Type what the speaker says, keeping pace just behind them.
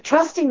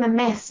trusting the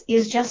mess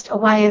is just a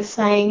way of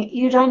saying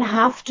you don't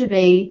have to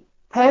be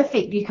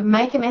perfect. You can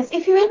make a mess.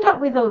 If you end up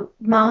with a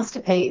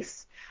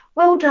masterpiece,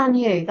 well done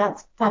you.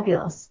 That's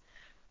fabulous.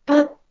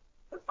 But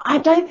I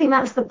don't think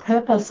that's the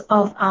purpose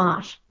of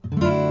art.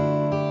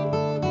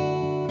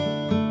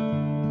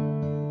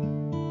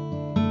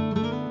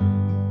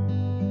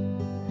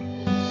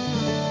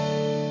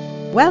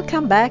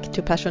 Welcome back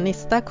to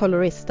Passionista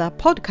Colorista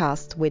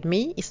podcast with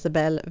me,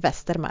 Isabelle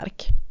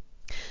Westermark.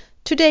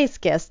 Today's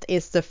guest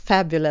is the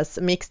fabulous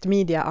mixed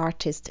media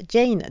artist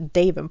Jane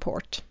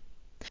Davenport.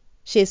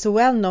 She is a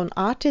well-known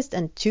artist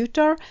and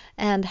tutor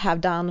and have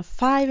done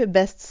 5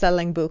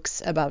 best-selling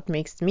books about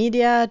mixed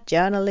media,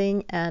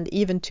 journaling, and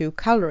even 2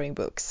 coloring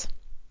books.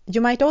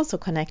 You might also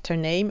connect her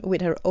name with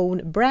her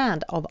own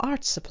brand of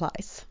art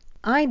supplies.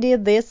 I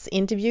did this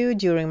interview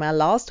during my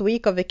last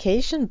week of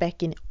vacation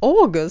back in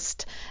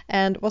August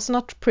and was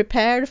not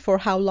prepared for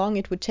how long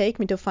it would take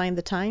me to find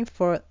the time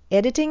for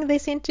editing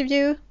this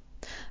interview.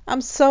 I'm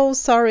so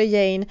sorry,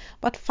 Jane,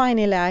 but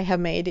finally I have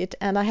made it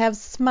and I have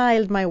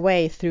smiled my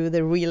way through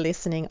the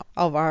re-listening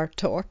of our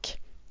talk.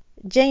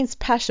 Jane's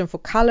passion for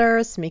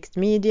colors, mixed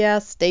media,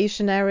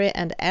 stationery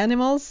and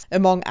animals,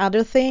 among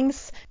other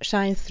things,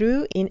 shine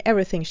through in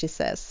everything she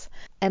says.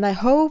 And I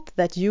hope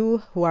that you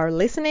who are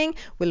listening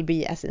will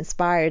be as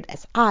inspired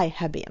as I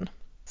have been.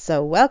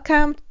 So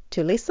welcome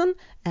to listen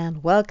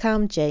and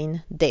welcome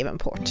Jane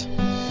Davenport.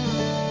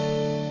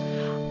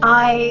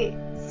 I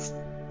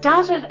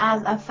started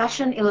as a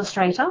fashion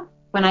illustrator.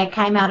 When I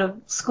came out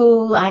of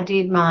school, I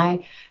did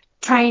my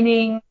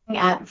training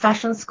at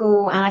fashion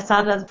school and I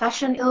started as a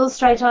fashion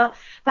illustrator.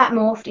 That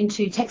morphed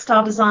into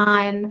textile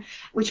design,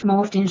 which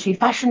morphed into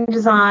fashion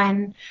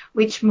design,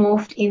 which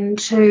morphed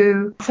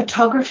into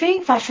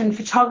photography, fashion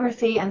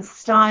photography and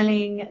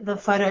styling, the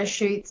photo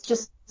shoots,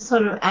 just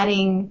sort of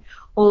adding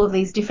all of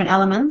these different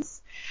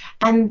elements.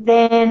 And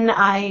then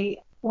I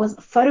was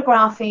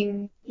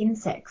photographing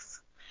insects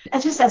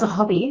just as a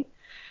hobby.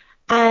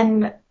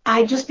 And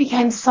I just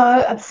became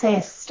so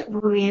obsessed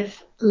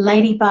with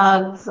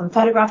ladybugs and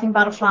photographing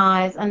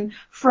butterflies and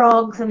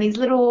frogs and these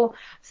little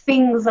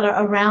things that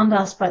are around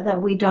us but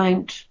that we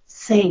don't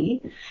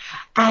see.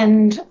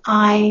 And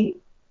it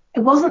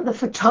wasn't the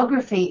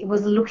photography, it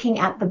was looking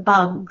at the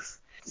bugs.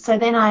 So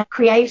then I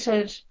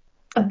created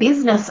a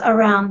business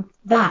around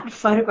that,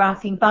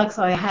 photographing bugs.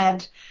 So I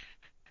had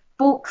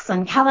books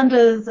and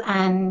calendars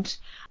and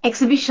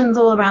exhibitions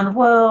all around the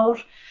world.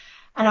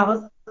 And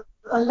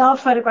I love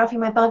photographing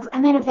my bugs,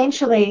 and then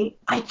eventually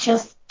I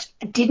just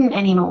didn't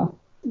anymore.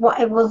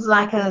 It was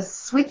like a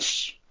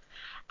switch,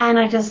 and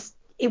it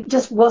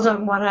just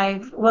wasn't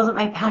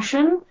my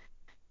passion.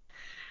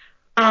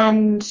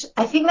 And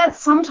I think that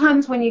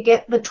sometimes when you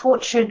get the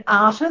tortured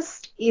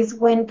artist is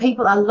when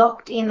people are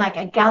locked in like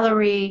a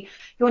gallery,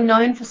 you're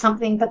known for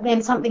something, but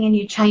then something in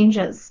you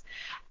changes,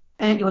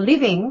 and your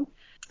living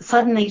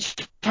suddenly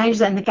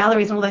changes, and the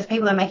galleries and all those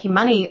people are making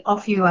money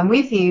off you and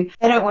with you,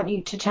 they don't want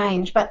you to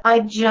change. But I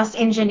just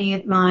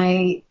engineered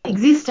my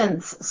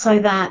existence so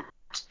that,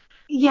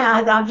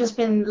 I've just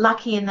been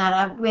lucky in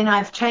that when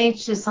I've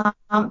changed to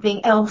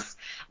something else,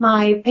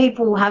 my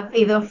people have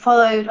either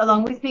followed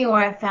along with me or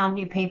I've found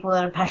new people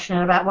that are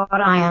passionate about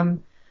what I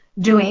am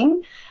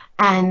doing,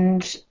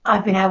 and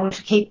I've been able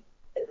to keep.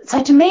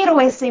 So to me it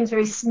always seems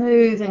very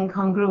smooth and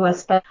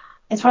congruous, but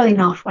it's probably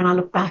not when I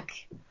look back.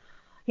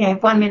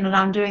 1 minute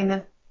I'm doing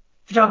the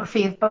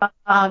photography of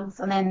bugs,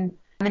 and then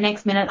the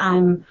next minute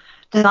I'm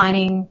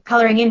designing,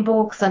 colouring in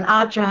books and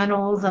art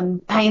journals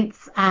and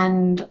paints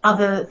and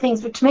other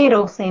things. But to me it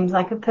all seems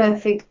like a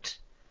perfectly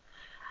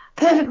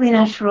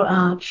natural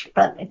arch,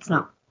 but it's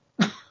not.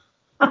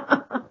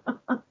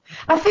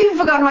 I've even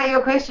forgotten what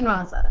your question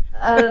was.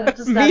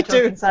 Me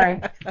too. Talking,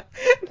 sorry.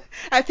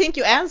 I think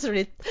you answered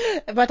it,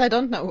 but I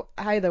don't know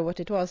either what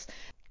it was.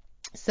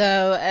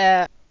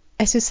 So,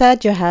 as you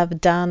said, you have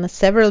done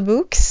several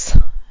books,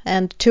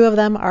 and 2 of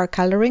them are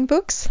coloring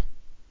books.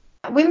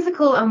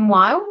 Whimsical and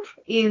Wild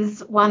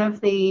is one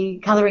of the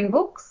colouring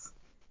books,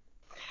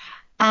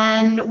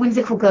 and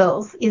Whimsical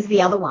Girls is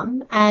the other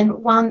one.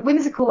 And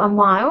Whimsical and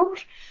Wild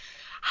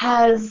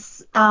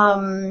has,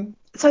 so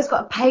it's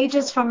got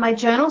pages from my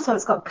journal, so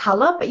it's got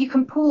colour, but you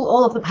can pull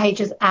all of the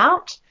pages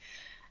out.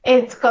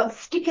 It's got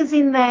stickers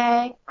in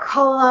there,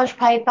 collage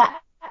paper,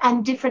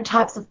 and different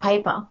types of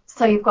paper.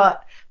 So you've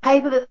got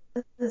paper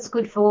that's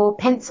good for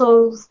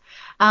pencils,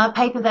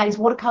 paper that is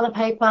watercolour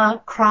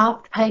paper,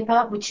 craft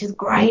paper, which is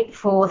great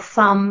for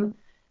some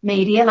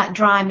media, like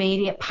dry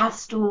media,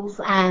 pastels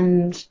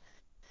and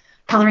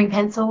colouring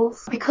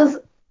pencils. Because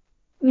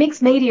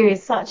mixed media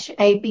is such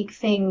a big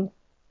thing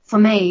for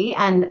me,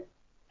 and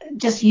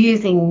just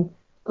using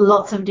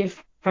lots of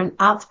different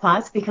art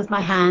supplies because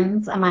my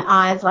hands and my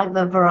eyes like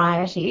the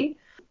variety.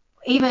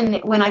 Even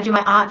when I do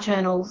my art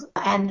journals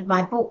and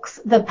my books,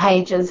 the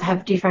pages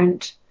have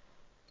different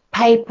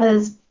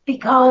papers,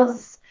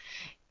 because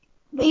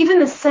even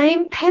the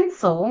same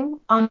pencil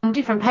on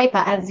different paper,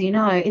 as you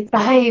know, it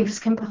behaves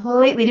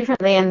completely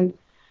differently, and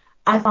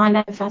I find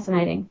that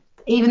fascinating.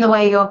 Even the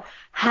way your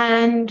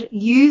hand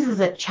uses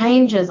it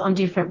changes on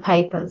different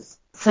papers.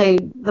 So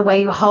the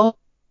way you hold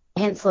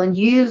the pencil and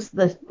use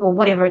or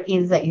whatever it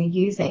is that you're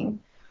using.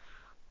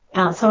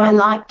 So I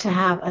like to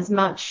have as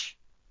much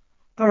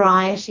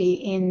variety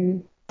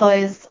in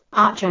those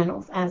art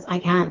journals as I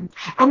can.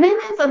 And then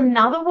there's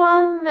another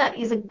one that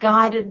is a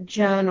guided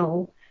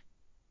journal,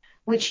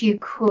 which you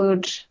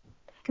could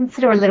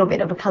consider a little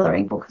bit of a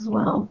colouring book as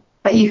well.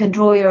 But you can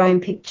draw your own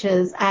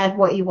pictures, add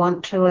what you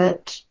want to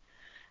it,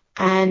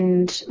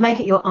 and make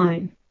it your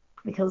own,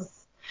 because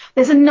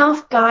there's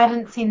enough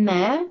guidance in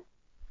there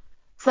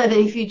so that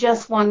if you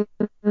just want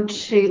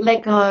to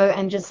let go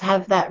and just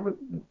have that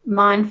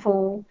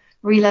mindful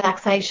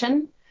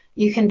relaxation,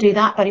 you can do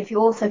that. But if you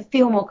also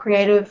feel more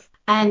creative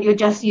and you're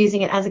just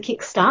using it as a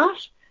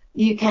kickstart,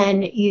 you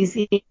can use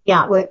the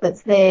artwork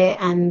that's there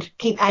and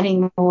keep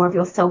adding more of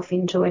yourself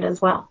into it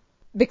as well.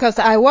 Because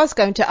I was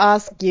going to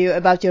ask you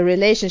about your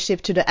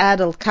relationship to the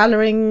adult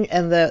coloring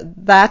and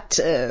that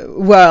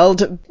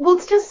world. Well,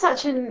 it's just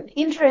such an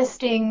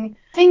interesting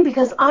thing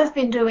because I've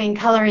been doing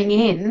colouring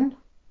in.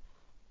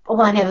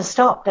 Well, I never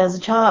stopped as a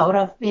child.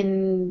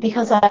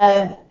 Because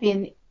I've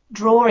been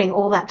drawing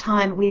all that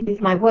time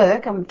with my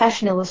work and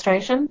fashion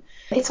illustration.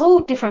 It's all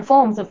different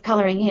forms of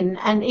colouring in,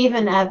 and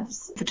even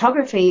as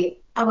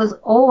photography, I was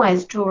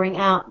always drawing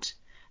out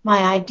my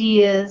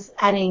ideas,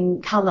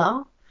 adding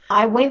colour.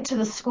 I went to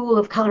the School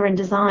of Colour and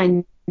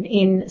Design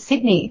in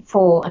Sydney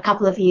for a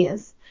couple of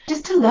years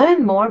just to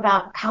learn more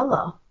about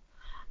colour.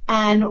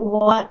 And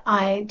what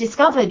I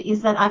discovered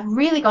is that I've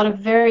really got a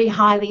very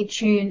highly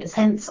tuned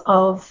sense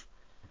of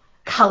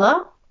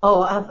colour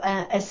or of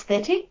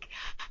aesthetic.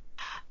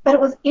 But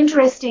it was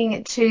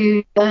interesting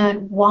to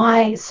learn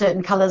why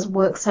certain colours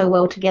work so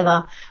well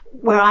together,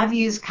 where I've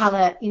used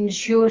colour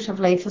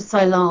intuitively for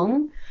so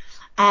long,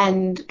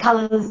 and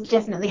colours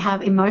definitely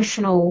have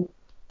emotional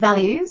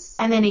values,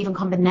 and then even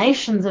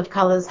combinations of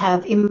colours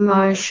have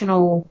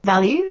emotional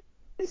values.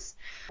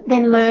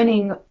 Then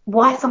learning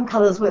why some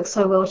colours work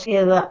so well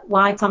together,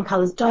 why some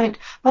colours don't,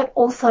 but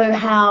also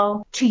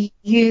how to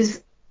use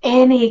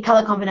any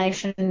colour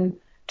combination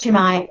to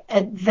my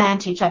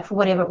advantage, like for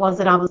whatever it was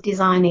that I was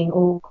designing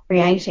or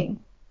creating.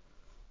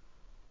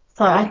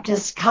 So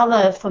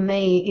colour for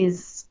me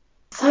is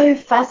so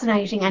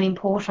fascinating and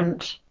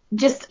important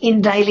just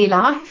in daily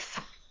life,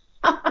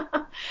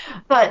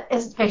 but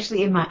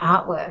especially in my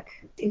artwork.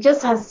 It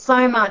just has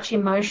so much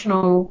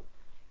emotional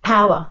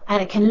power,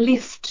 and it can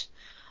lift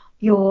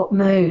your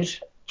mood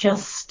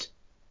just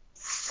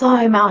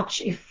so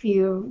much if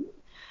you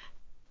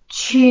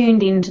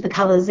tuned into the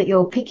colours that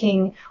you're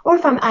picking. Or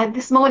if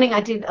this morning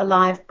I did a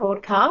live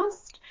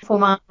broadcast for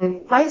my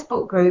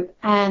Facebook group,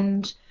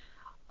 and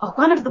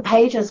one of the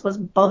pages was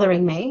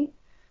bothering me.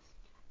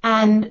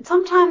 And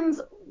sometimes,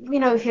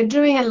 if you're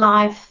doing a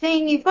live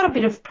thing, you've got a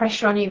bit of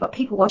pressure on you, you've got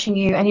people watching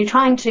you, and you're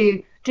trying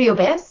to do your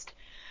best.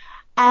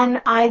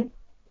 And I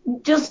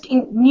just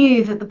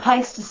knew that the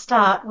place to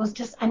start was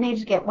I needed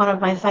to get one of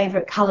my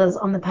favourite colours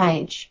on the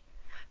page.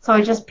 So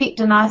I just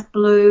picked a nice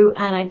blue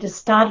and I just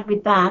started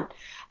with that.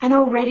 And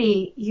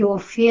already you're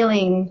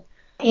feeling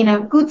in a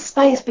good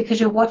space because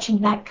you're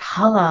watching that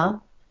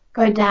colour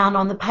go down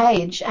on the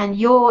page and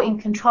you're in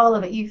control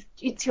of it.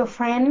 It's your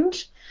friend.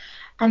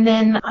 And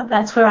then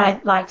that's where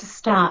I like to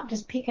start.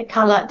 Just pick a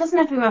colour. It doesn't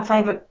have to be my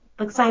favourite,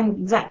 the same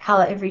exact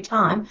colour every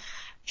time.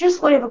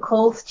 Just whatever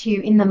calls to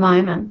you in the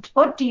moment.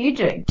 What do you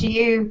do? Do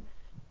you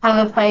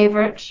have a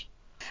favourite?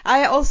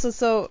 I also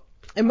so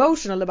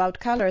emotional about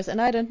colours,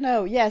 and I don't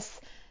know. Yes,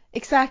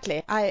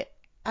 exactly. I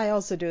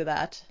also do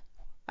that.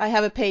 I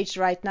have a page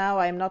right now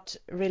I'm not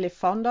really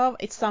fond of.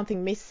 It's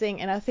something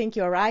missing, and I think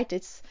you're right.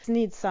 It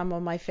needs some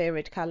of my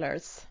favorite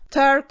colors.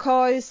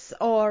 Turquoise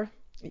or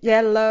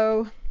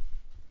yellow.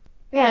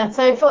 Yeah,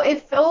 so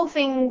if all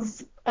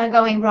things are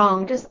going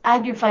wrong, just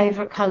add your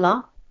favorite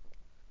color,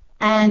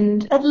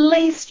 and at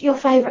least your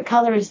favorite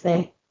color is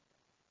there.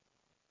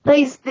 At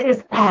least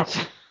there's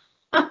that.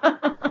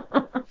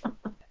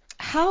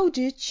 How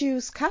do you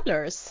choose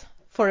colors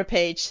for a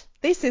page?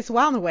 This is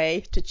one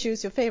way to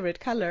choose your favorite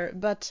color,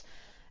 but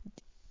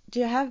do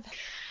you have?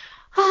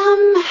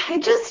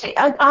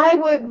 I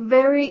work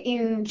very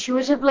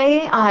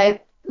intuitively.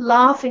 I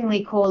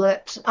laughingly call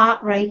it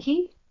art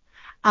Reiki,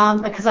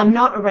 because I'm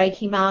not a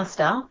Reiki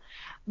master,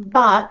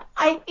 but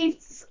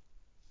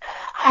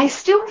I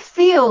still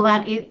feel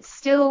that it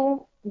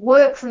still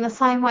works in the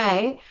same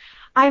way.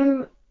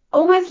 I'm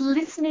almost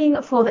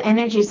listening for the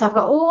energy. So I've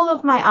got all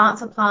of my art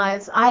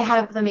supplies. I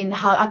have them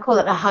I call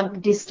it a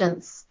hug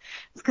distance,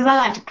 because I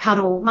like to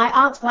cuddle. My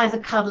art supplies are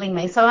cuddling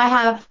me. So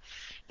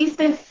if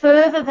they're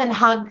further than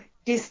hug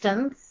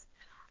distance,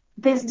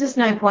 there's just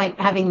no point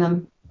having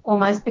them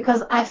almost,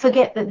 because I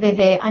forget that they're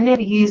there. I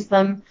never use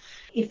them.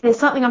 If there's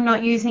something I'm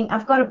not using,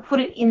 I've got to put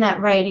it in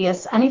that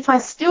radius. And if I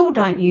still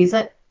don't use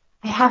it,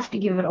 I have to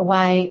give it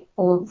away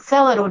or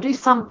sell it or do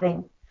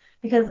something,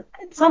 because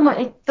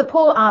the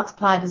poor art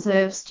supply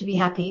deserves to be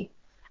happy,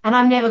 and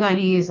I'm never going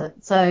to use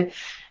it. So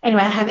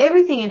anyway, I have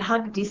everything in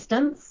hug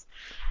distance.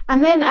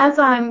 And then as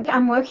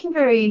I'm working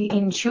very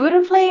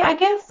intuitively, I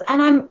guess,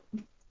 and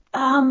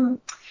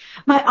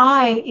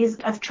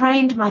I've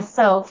trained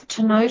myself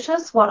to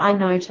notice what I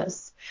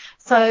notice.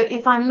 So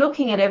if I'm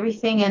looking at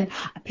everything in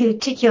a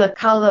particular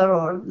color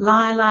or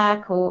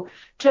lilac or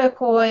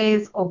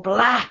turquoise or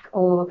black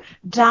or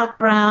dark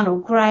brown or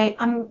gray,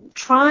 I'm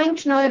trying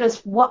to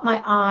notice what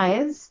my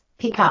eyes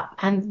pick up.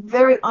 And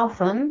very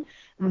often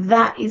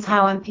that is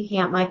how I'm picking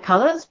up my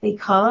colors,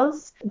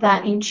 because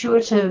that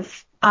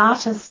intuitive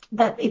artist,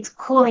 that it's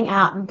calling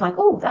out and like,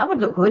 oh, that would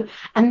look good.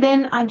 And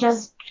then I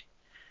just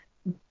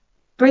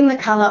bring the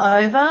color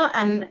over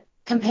and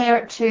compare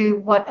it to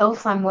what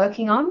else I'm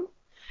working on.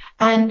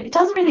 And it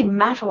doesn't really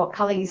matter what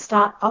color you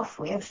start off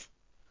with,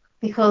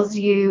 because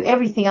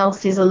everything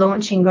else is a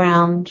launching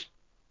ground.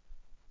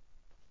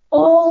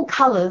 All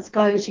colors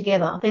go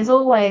together. There's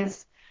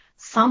always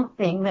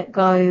something that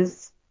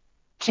goes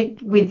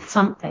with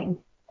something,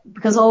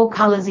 because all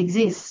colors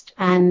exist.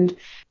 And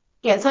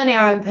yeah, it's only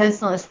our own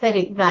personal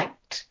aesthetic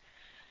that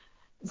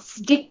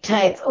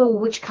dictates,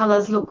 which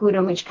colors look good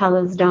and which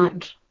colors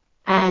don't.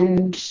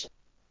 And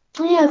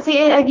yeah,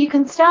 see, you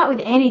can start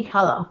with any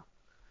color,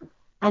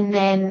 and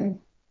then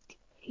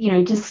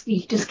you just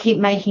keep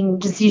making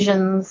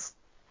decisions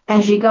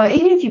as you go.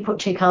 Even if you put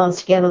two colors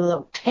together that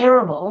look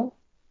terrible,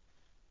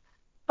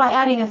 by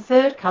adding a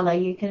third color,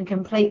 you can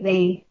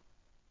completely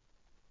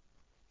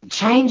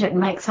change it and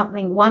make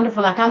something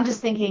wonderful. Like I'm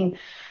just thinking,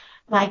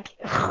 like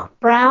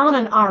brown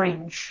and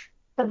orange.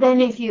 But then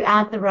if you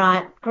add the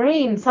right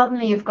green,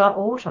 suddenly you've got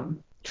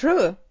autumn.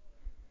 True.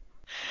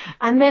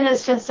 And then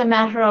it's just a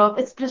matter of,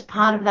 it's just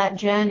part of that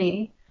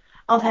journey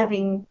of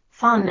having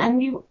fun.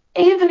 And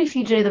even if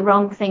you do the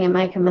wrong thing and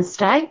make a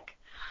mistake,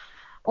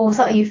 or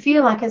something you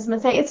feel like it's a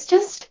mistake, it's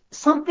just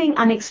something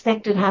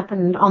unexpected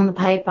happened on the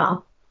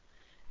paper.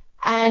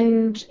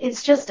 And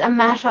it's just a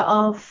matter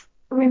of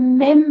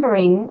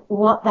remembering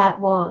what that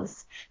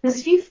was. Because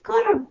if you've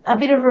got a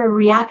bit of a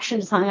reaction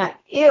to something like,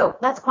 ew,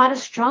 that's quite a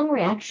strong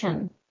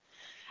reaction.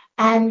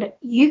 And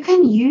you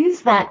can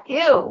use that,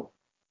 ew,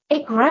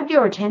 it grabbed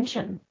your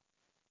attention.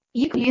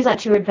 You can use that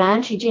to your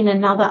advantage in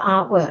another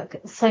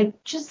artwork. So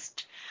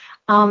just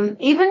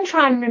even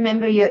try and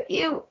remember your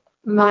ew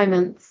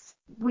moments.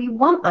 We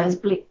want those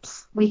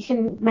blips. We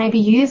can maybe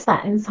use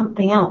that in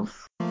something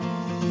else.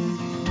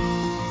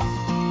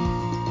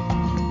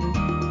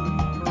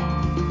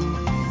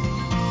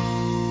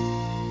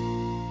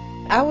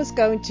 I was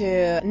going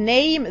to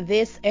name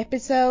this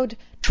episode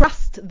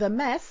Trust the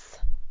Mess.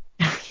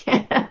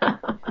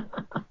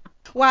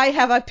 Why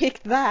have I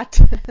picked that,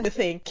 you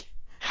think?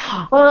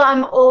 Well,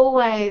 I'm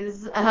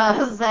always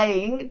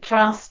saying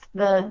trust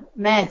the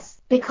mess,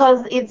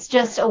 because it's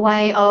just a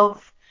way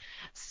of,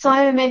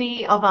 so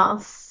many of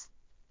us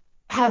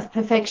have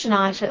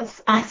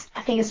perfectionitis. I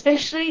think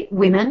especially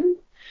women,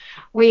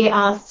 we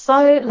are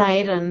so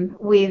laden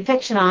with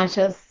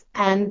perfectionitis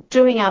and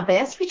doing our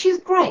best, which is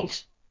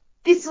great.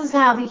 This is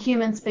how the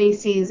human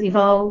species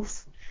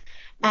evolves.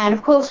 And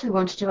of course we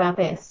want to do our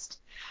best.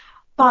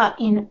 But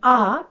in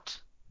art,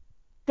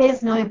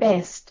 there's no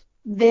best.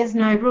 There's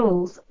no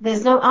rules.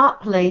 There's no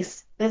art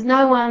police. There's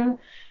no one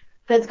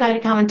that's going to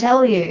come and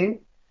tell you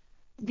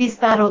this,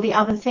 that, or the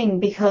other thing,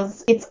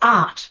 because it's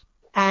art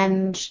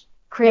and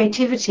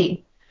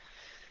creativity.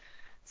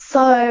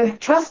 So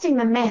trusting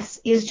the mess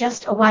is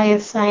just a way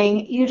of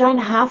saying you don't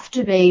have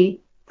to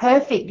be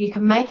perfect. You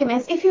can make a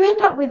mess. If you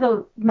end up with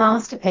a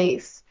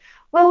masterpiece,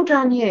 well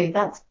done you.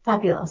 That's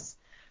fabulous.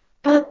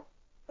 But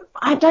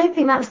I don't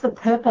think that's the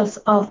purpose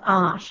of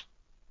art.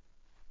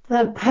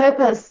 The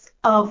purpose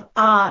of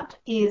art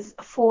is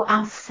for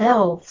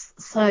ourselves.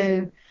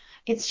 So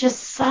it's just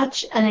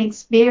such an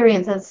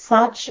experience and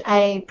such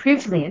a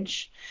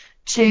privilege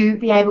to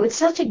be able, it's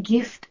such a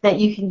gift that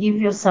you can give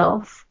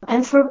yourself.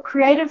 And for a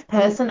creative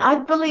person, I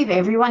believe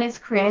everyone is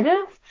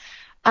creative,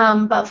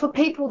 but for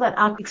people that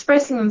are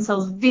expressing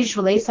themselves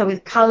visually, so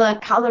with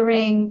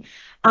colouring,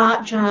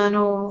 art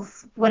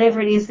journals,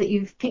 whatever it is that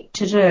you've picked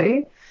to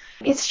do,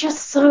 it's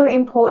just so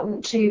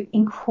important to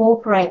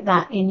incorporate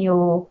that in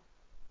your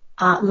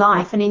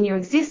life and in your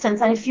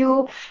existence. And if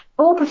you're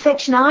all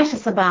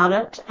perfectionitis about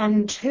it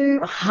and too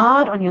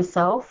hard on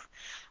yourself,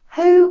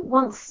 who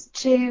wants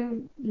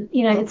to,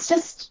 it's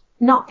just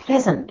not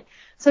pleasant.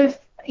 So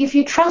if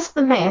you trust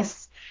the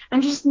mess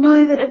and just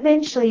know that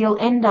eventually you'll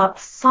end up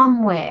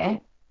somewhere,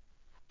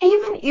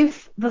 even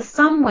if the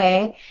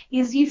somewhere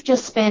is you've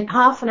just spent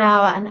half an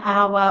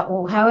hour,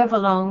 or however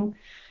long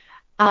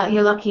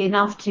you're lucky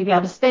enough to be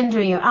able to spend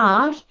doing your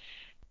art,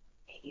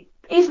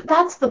 if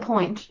that's the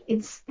point,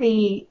 it's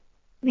the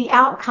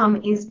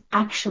outcome is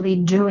actually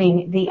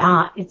doing the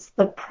art. It's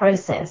the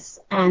process.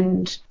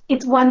 And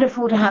it's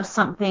wonderful to have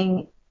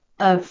something,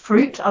 a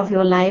fruit of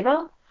your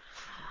labour.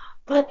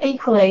 But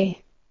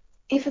equally,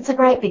 if it's a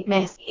great big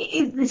mess,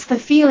 it's the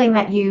feeling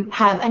that you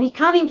have. And you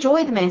can't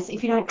enjoy the mess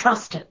if you don't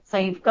trust it. So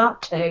you've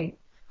got to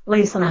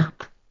loosen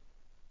up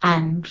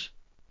and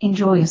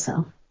enjoy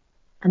yourself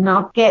and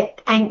not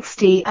get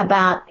angsty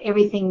about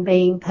everything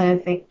being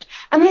perfect.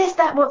 Unless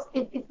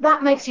if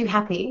that makes you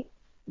happy,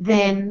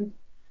 then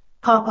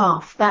pop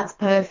off. That's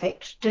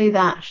perfect. Do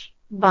that.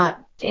 But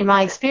in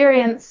my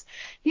experience,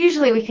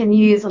 usually we can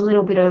use a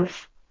little bit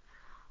of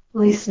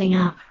loosening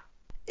up.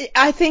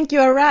 I think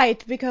you're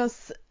right,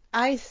 because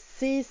I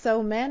see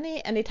so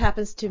many, and it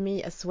happens to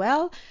me as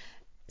well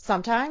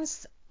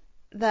sometimes,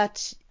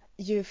 that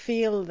you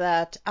feel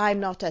that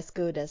I'm not as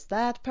good as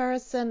that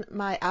person,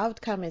 my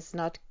outcome is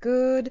not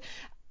good,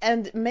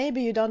 and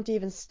maybe you don't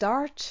even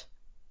start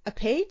a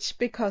page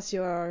because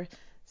you're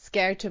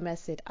scared to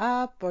mess it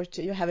up, or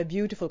you have a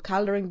beautiful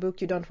coloring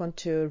book, you don't want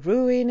to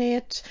ruin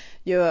it.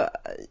 You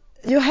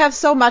have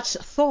so much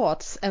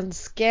thoughts and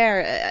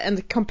scare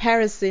and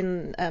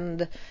comparison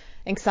and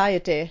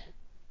anxiety.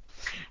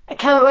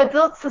 Okay,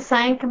 it's the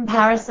same.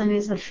 Comparison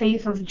is the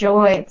thief of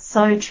joy. It's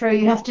so true.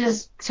 You have to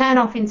just turn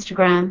off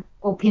Instagram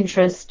or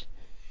Pinterest.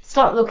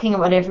 Stop looking at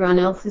what everyone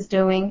else is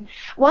doing.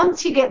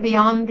 Once you get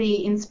beyond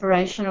the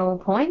inspirational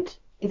point,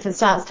 if it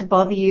starts to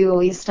bother you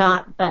or you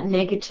start that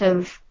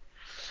negative,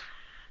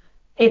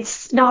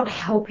 it's not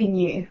helping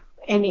you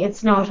and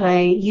it's not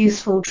a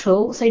useful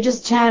tool. So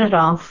just turn it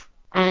off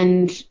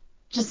and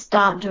just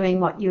start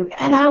doing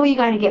and how are you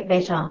going to get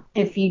better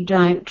if you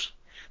don't?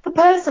 The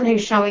person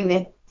who's showing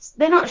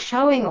they're not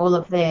showing all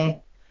of their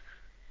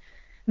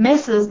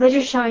messes, they're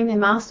just showing their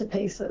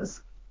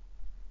masterpieces.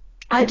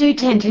 I do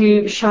tend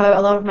to show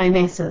a lot of my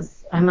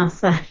messes, I must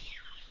say,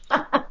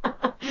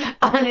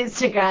 on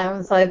Instagram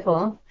and so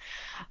forth.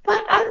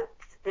 But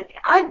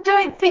I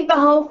don't think the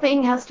whole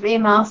thing has to be a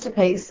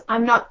masterpiece.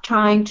 I'm not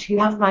trying to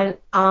have my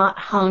art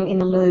hung in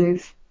the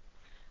Louvre.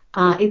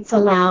 It's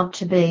allowed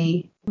to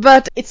be.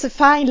 But it's a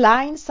fine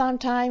line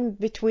sometimes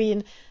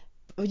between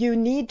you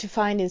need to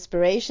find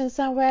inspiration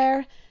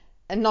somewhere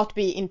and not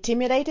be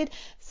intimidated.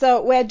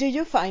 So where do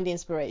you find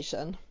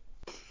inspiration?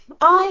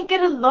 I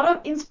get a lot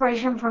of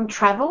inspiration from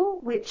travel,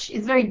 which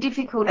is very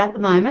difficult at the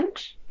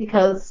moment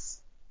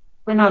because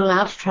we're not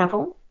allowed to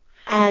travel,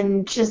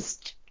 and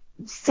just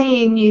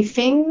seeing new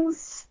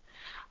things.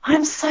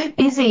 I'm so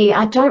busy.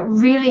 I don't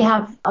really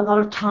have a lot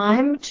of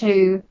time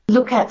to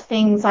look at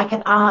things like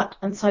at art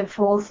and so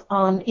forth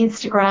on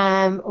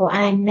Instagram, and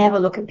I never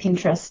look at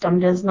Pinterest.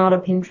 I'm just not a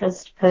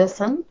Pinterest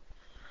person.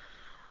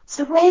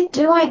 So where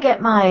do I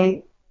get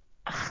I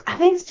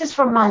think it's just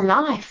from my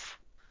life.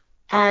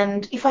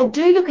 And if I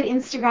do look at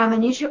Instagram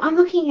and YouTube, I'm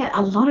looking at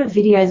a lot of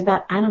videos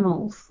about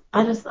animals.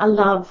 I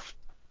love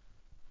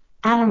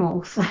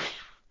animals.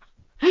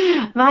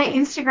 My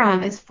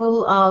Instagram is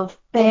full of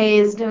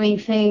bears doing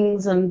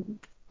things and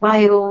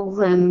whales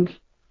and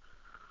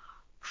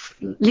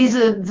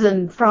lizards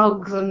and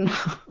frogs and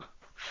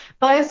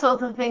those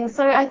sorts of things.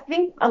 So I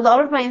think a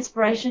lot of my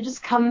inspiration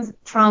just comes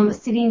from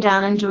sitting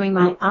down and doing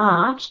my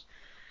art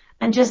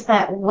and just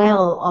that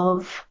well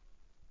of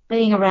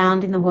being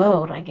around in the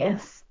world, I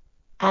guess.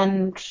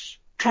 And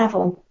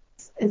travel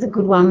is a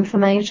good one for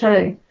me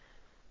too,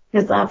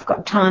 because I've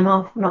got time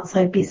off, I'm not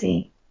so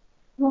busy.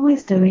 I'm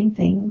always doing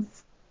things.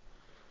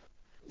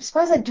 I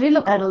suppose I do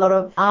look at a lot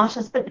of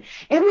artists, but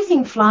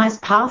everything flies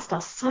past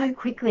us so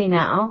quickly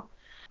now.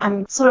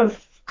 I'm sort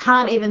of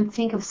can't even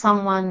think of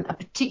a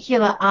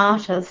particular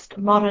artist,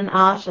 modern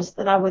artist,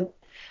 that I would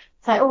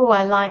say, oh,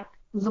 I like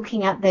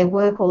looking at their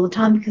work all the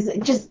time,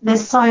 because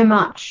there's so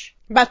much.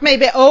 But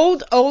maybe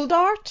old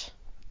art?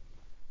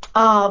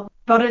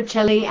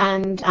 Botticelli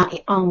and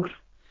Ingres,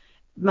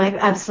 my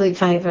absolute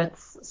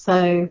favourites.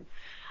 So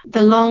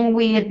the long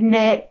weird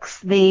necks,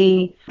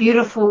 the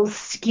beautiful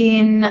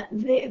skin,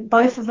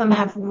 both of them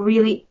have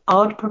really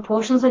odd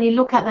proportions. When you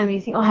look at them, you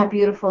think, oh, how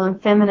beautiful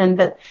and feminine.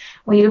 But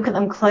when you look at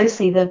them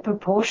closely, the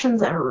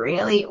proportions are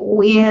really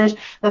weird.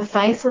 The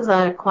faces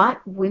are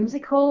quite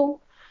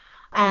whimsical.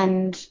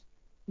 And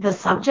the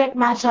subject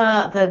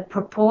matter, the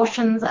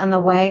proportions and the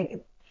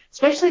way,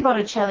 especially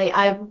Botticelli,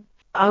 I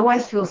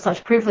always feel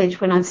such privilege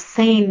when I've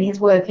seen his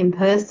work in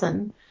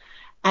person.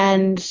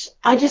 And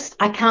I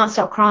can't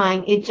stop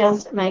crying. It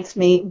just makes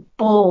me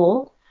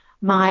bawl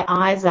my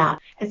eyes out.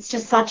 It's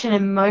just such an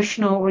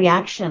emotional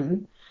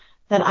reaction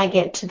that I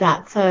get to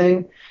that.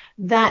 So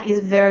that is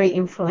very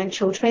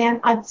influential to me.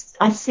 And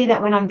I see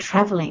that when I'm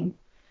traveling.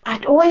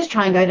 I'd always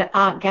try and go to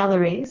art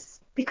galleries,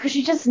 because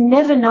you just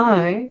never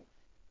know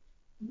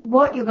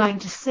what you're going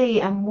to see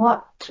and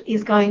what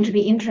is going to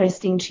be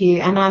interesting to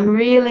you. And I'm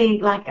really,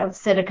 like I've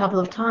said a couple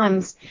of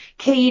times,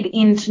 keyed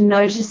into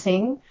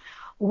noticing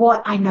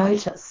what I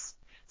notice.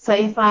 So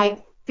if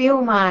I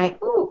feel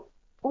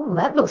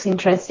that looks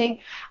interesting,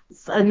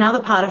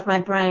 another part of my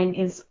brain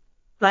is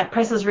like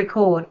presses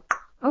record.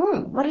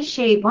 Oh, what is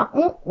she? What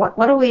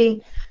are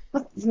we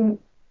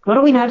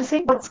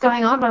noticing? What's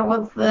going on?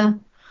 What's the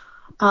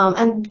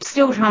and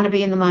still trying to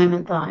be in the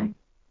moment though.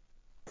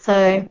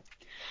 So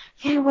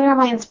yeah, where are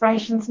my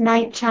inspirations?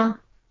 Nature.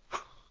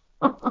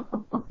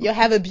 You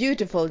have a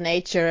beautiful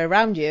nature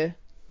around you.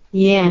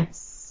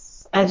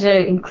 Yes. I do,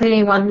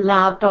 including one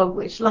loud dog,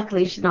 which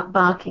luckily she's not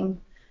barking.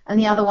 And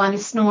the other one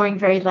is snoring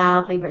very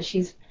loudly, but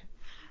she's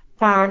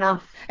far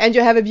enough. And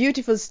you have a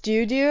beautiful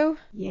studio?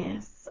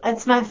 Yes.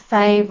 It's my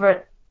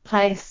favourite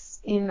place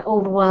in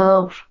all the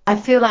world. I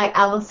feel like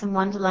Alice in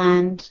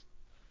Wonderland,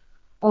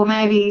 or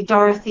maybe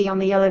Dorothy on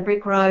the Yellow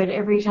Brick Road.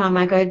 Every time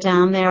I go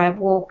down there, I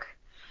walk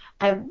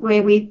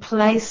where we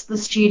placed the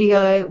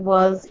studio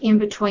was in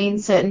between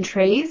certain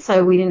trees,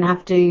 so we didn't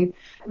have to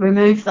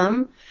remove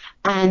them.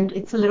 And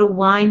it's a little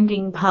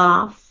winding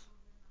path.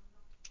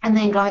 And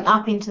then going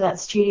up into that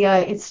studio,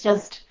 it's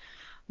just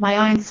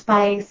my own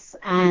space,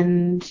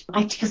 and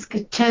I just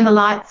could turn the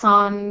lights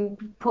on,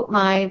 put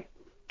my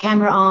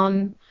camera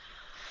on,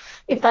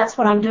 if that's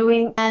what I'm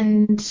doing.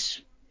 And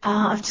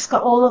I've just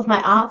got all of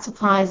my art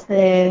supplies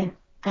there,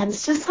 and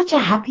it's just such a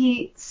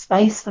happy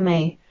space for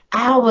me.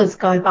 Hours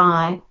go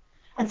by,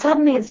 and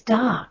suddenly it's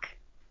dark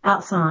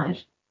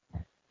outside.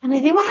 And I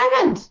think, what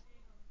happened?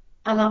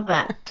 I love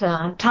that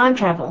time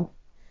travel.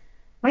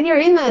 When you're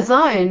in the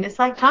zone, it's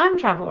like time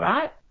travel,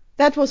 right?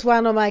 That was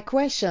one of my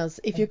questions.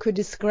 If you could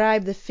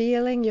describe the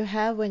feeling you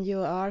have when you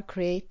are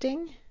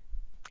creating.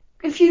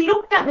 If you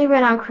looked at me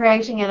when I'm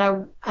creating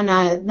and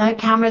no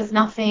cameras,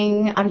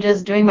 nothing, I'm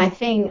just doing my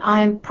thing,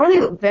 I probably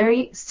look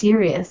very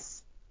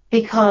serious,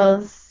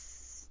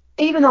 because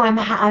even though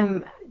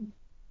I'm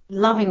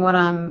loving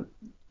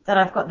that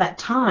I've got that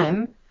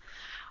time,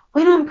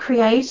 when I'm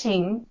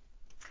creating,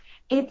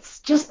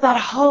 it's just the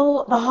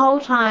whole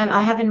time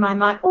I have in my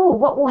mind, oh,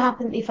 what will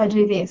happen if I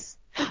do this?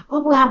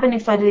 What will happen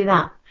if I do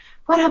that?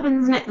 What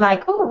happens next?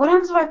 Like, oh, what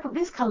happens if I put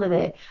this color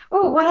there?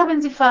 Oh, what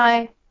happens if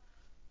I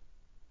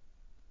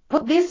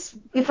put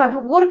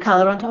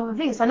watercolor on top of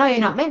this? I know you're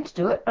not meant to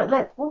do it, but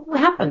what will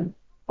happen?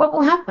 What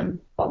will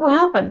happen? What will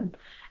happen?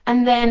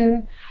 And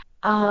then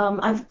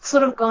I've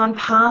sort of gone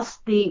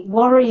past the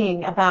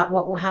worrying about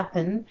what will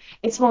happen.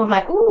 It's more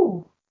like,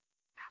 ooh,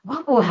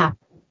 what will happen?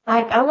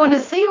 Like, I want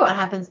to see what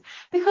happens,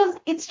 because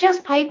it's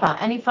just paper.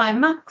 And if I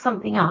muck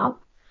something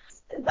up,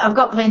 I've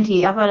got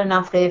plenty. I've got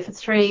enough there for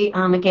 3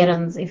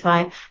 Armageddons if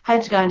I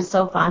had to go into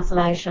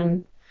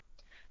self-isolation.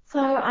 So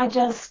I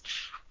just,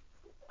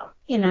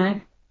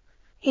 in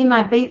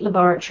my beat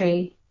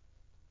laboratory,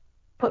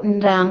 putting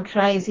down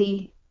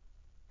crazy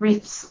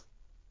riffs.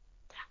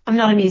 I'm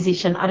not a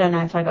musician. I don't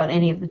know if I got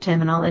any of the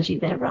terminology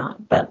there right.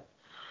 But,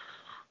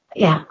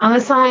 yeah, I'm a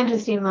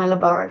scientist in my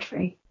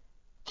laboratory,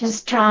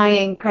 just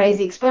trying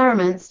crazy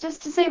experiments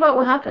just to see what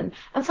will happen.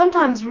 And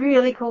sometimes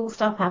really cool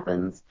stuff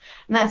happens.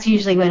 And that's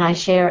usually when I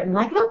share it and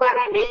like, look what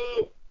I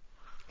did.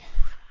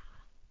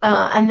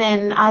 And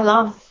then I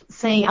love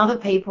seeing other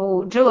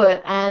people do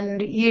it,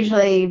 and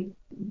usually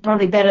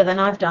probably better than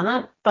I've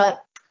done it,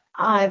 but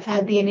I've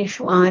had the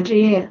initial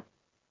idea.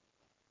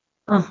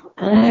 Oh,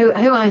 and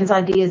who owns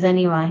ideas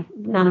anyway?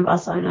 None of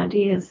us own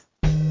ideas.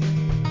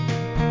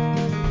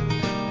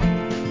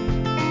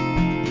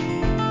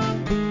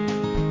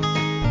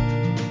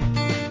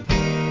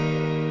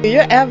 Do you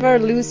ever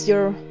lose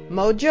your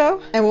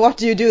mojo? And what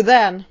do you do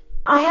then?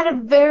 I had a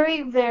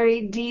very,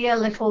 very dear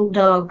little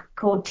dog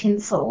called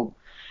Tinsel,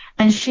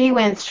 and she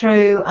went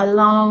through a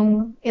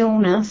long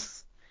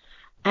illness.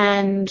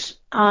 And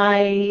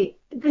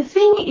the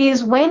thing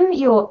is, when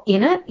you're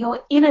in it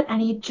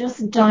and you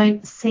just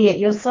don't see it.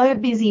 You're so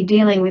busy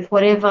dealing with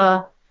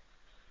whatever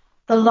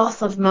the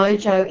loss of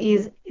mojo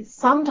is.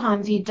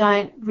 Sometimes you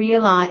don't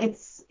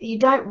realize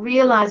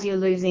you're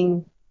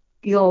losing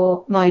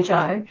your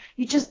mojo.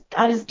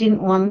 I just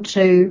didn't want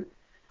to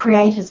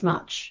create as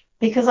much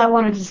because I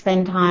wanted to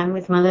spend time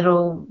with my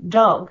little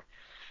dog.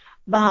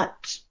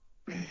 But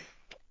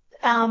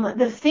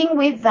the thing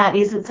with that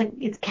is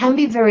it can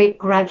be very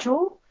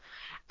gradual,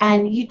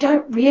 and you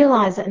don't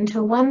realize it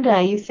until one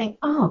day you think,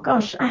 oh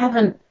gosh,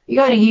 you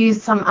go to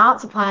use some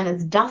art supply and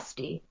it's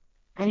dusty,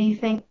 and you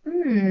think,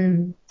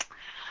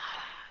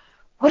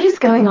 what is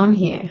going on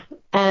here?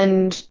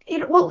 And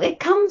it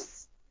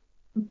comes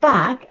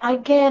back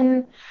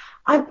again.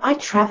 I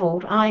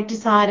traveled. I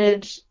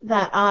decided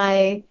that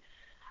I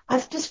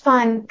just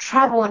find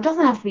travel, it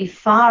doesn't have to be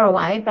far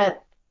away,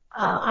 but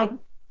I've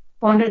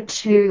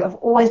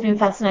always been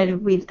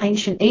fascinated with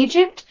ancient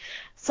Egypt.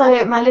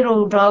 So my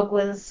little dog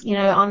was,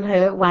 on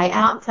her way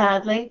out,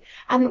 sadly,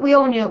 and we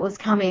all knew it was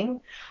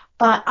coming.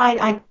 But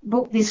I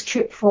booked this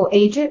trip for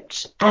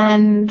Egypt,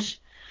 and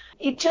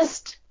it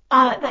just,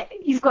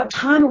 you've got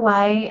time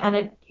away,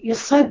 and you're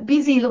so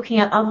busy looking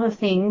at other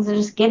things and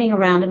just getting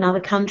around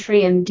another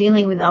country and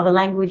dealing with other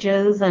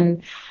languages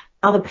and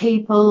other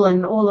people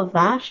and all of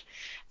that.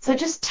 So it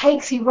just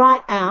takes you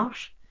right out.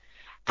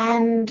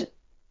 And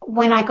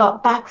when I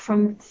got back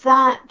from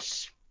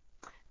that,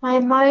 my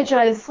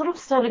mojo sort of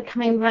started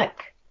coming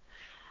back.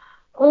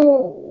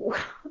 Oh,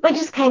 they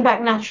just came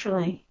back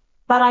naturally.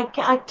 But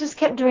I just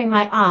kept doing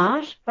my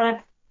art. But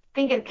I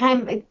think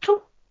it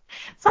took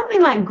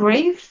something like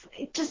grief.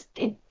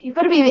 You've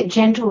got to be a bit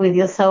gentle with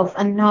yourself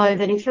and know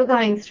that if you're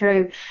going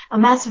through a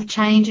massive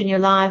change in your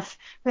life,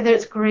 whether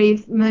it's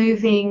grief,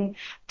 moving,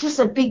 just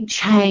a big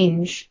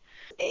change,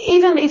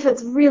 even if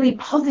it's really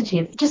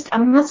positive, just a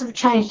massive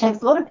change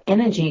takes a lot of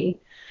energy,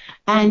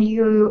 and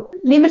you're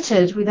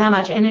limited with how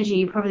much energy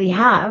you probably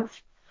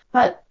have.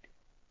 But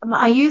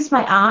I used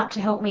my art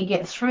to help me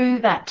get through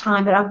that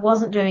time, but I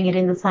wasn't doing it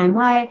in the same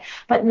way.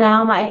 But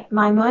now my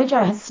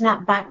mojo has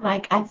snapped back,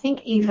 like I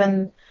think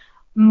even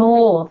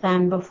more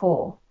than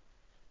before.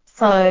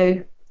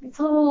 So it's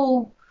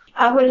all,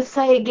 I would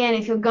say again,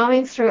 if you're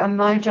going through a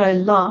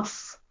mojo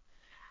loss,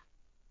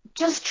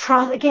 just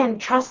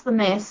trust the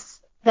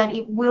mess that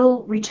it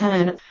will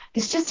return.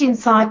 It's just in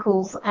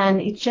cycles, and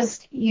it's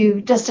just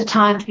a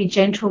time to be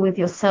gentle with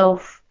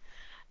yourself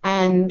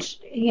and,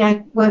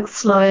 work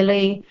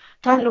slowly.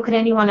 Don't look at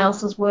anyone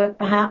else's work,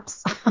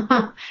 perhaps.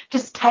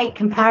 Just take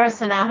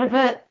comparison out of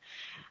it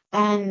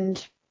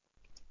and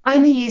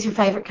only use your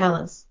favorite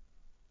colors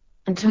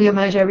until your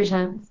mojo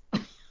returns.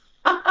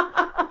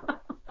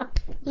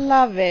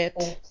 Love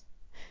it.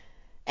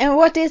 And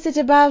what is it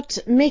about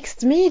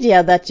mixed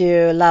media that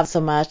you love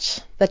so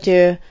much?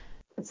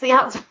 It's the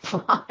art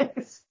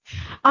supplies.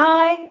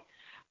 I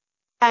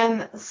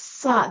am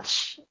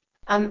such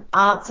an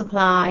art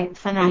supply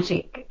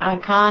fanatic. I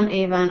can't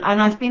even,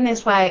 and I've been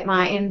this way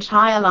my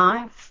entire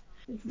life.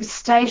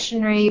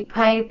 Stationery,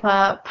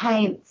 paper,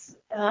 paints,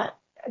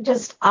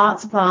 just art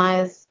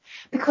supplies,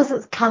 because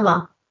it's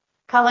color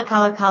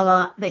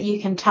that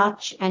you can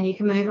touch and you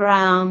can move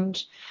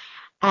around.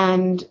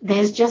 And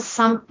there's just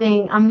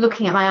something, I'm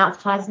looking at my art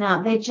supplies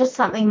now, there's just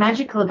something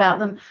magical about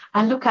them.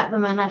 I look at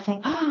them and I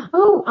think,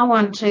 oh, I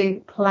want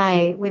to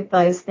play with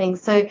those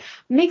things. So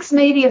mixed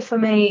media for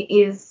me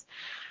is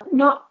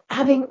not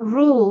having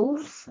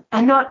rules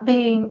and not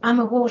being, I'm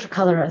a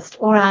watercolorist,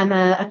 or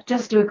I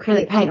just do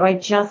acrylic paint, or I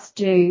just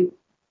do,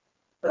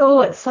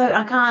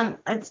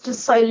 it's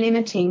just so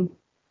limiting,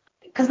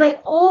 because they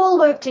all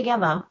work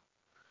together.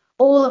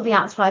 All of the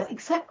art supplies,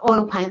 except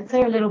oil paints,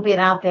 they're a little bit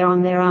out there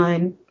on their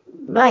own.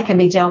 They can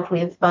be dealt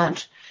with,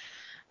 but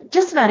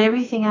just about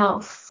everything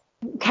else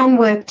can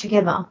work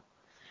together.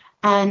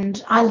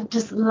 And I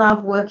just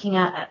love working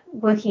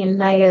in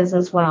layers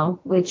as well,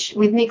 which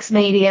with mixed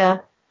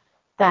media,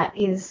 that's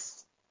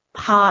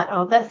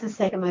the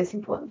second most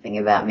important thing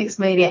about mixed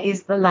media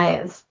is the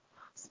layers.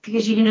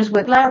 Because you can just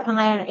work layer upon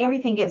layer and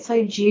everything gets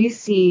so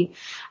juicy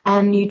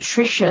and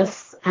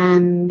nutritious.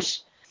 And,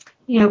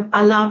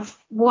 I love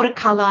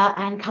watercolor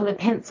and colored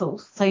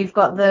pencils. So you've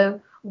got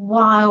the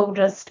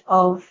wildest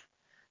of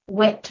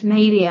wet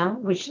media,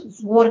 which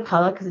is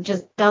watercolor, because it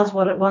just does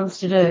what it wants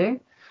to do.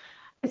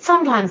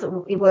 Sometimes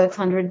it works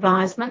under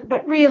advisement,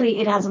 but really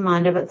it has a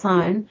mind of its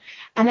own.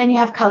 And then you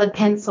have colored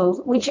pencils,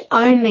 which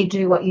only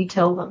do what you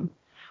tell them.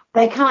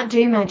 They can't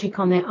do magic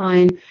on their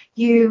own.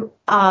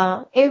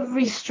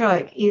 Every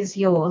stroke is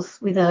yours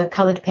with a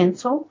colored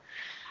pencil.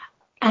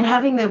 And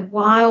having the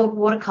wild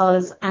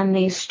watercolors and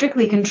the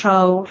strictly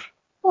controlled,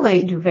 although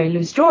you can do very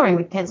loose drawing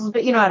with pencils,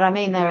 but you know what I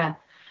mean, they're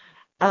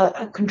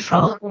a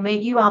controllable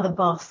mean. You are the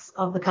boss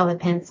of the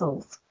colored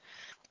pencils.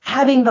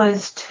 Having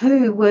those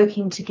two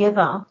working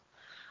together,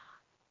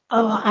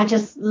 I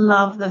just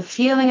love the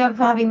feeling of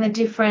having the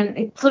different,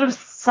 it sort of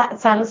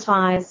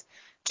satisfies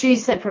two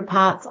separate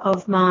parts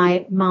of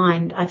my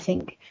mind, I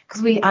think,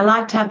 because I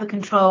like to have the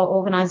control,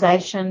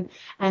 organization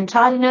and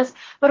tidiness,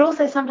 but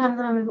also sometimes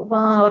I'm a bit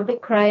wild, a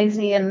bit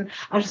crazy, and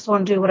I just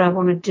want to do what I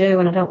want to do,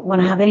 and I don't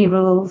want to have any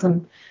rules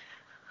and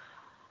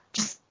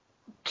just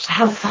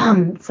have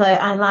fun. So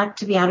I like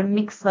to be able to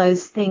mix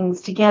those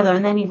things together.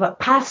 And then you've got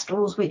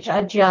pastels, which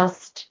are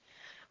just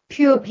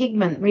pure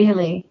pigment,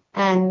 really,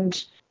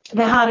 and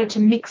they're harder to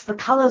mix the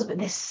colors, but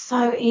they're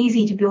so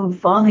easy to build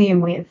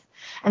volume with.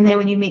 And then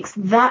when you mix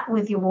that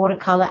with your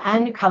watercolor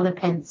and your colored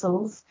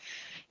pencils,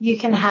 you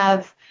can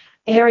have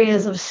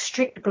areas of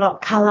strict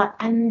block color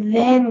and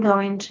then go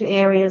into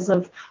areas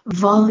of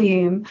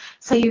volume.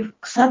 So you've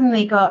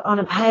suddenly got on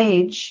a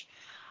page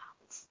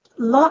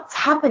lots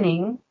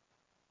happening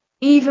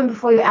even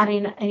before you add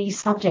in any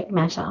subject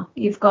matter.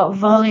 You've got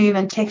volume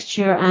and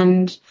texture,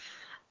 and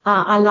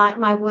I like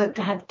my work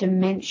to have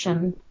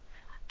dimension.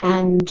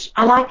 And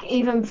I like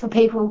even for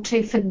people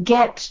to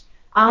forget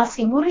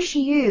asking, what does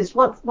she use?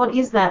 What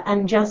is that?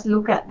 And just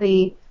look at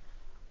the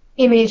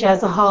image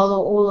as a whole,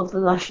 or all of the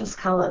luscious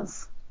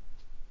colors.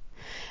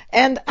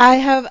 And I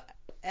have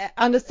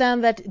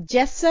understand that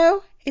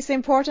gesso is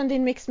important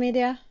in mixed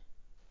media.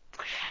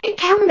 It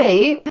can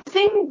be. The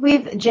thing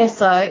with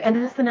gesso, and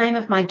that's the name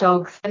of my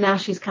dog, and now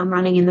she's come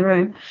running in the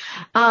room.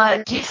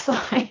 Gesso,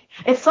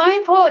 it's so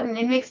important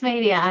in mixed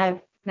media.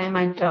 I've named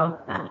my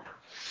dog that.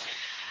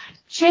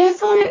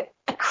 Gesso,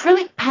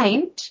 acrylic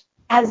paint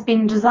has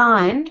been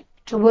designed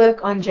to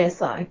work on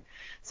gesso.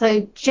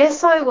 So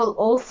gesso will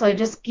also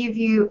just give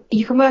you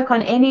can work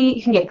on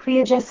you can get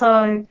clear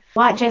gesso,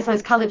 white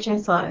gessos, colored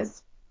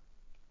gessos.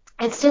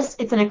 It's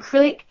an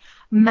acrylic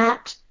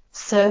matte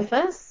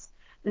surface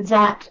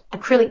that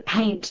acrylic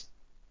paint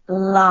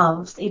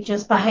loves. It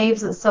just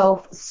behaves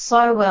itself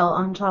so well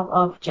on top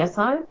of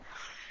gesso.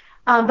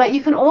 But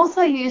you can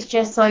also use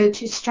gesso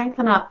to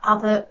strengthen up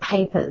other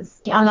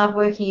papers. I love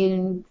working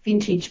in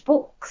vintage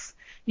books.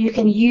 You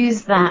can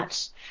use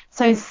that.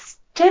 So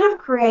instead of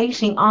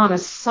creating on a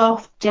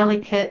soft,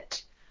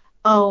 delicate,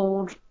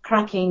 old,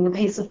 cracking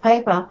piece of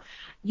paper,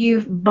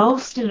 you've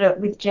bolstered it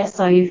with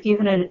gesso. You've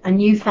given it a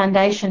new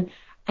foundation,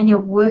 and you're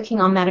working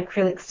on that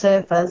acrylic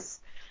surface,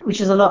 which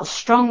is a lot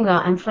stronger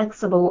and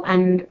flexible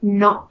and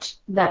not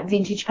that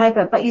vintage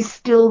paper, but you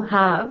still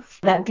have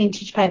that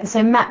vintage paper.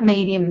 So matte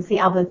medium is the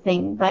other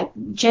thing, like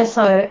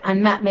gesso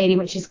and matte medium,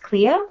 which is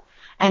clear,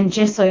 and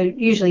gesso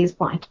usually is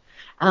white.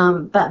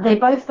 But they're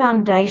both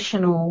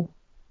foundational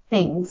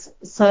things.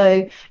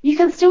 So you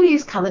can still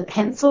use coloured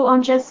pencil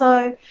on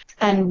gesso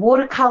and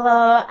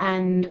watercolour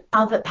and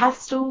other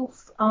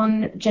pastels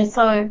on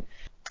gesso.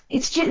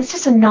 It's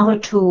just another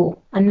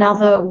tool,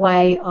 another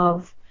way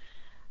of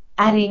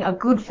adding a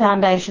good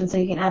foundation so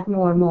you can add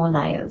more and more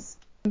layers.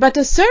 But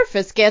the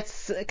surface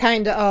gets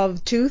kind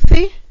of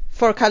toothy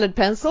for colored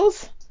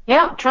pencils.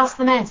 Yeah, trust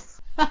the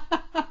mess.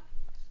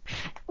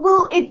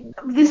 Well,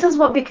 this is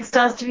what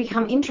starts to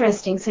become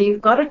interesting. So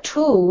you've got a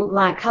tool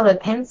like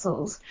coloured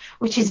pencils,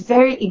 which is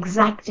very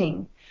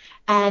exacting,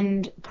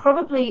 and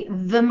probably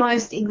the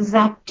most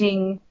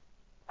exacting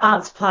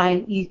art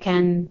supply you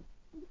can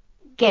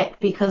get,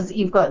 because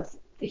you've got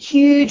a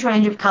huge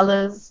range of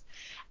colours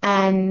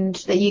and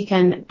that you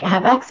can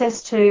have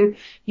access to.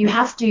 You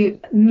have to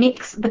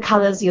mix the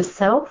colours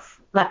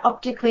yourself, like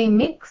optically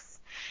mix,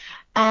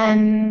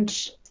 and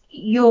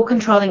you're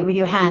controlling it with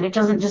your hand. It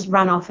doesn't just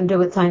run off and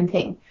do its own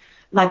thing,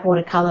 like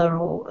watercolour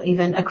or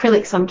even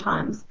acrylic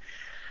sometimes.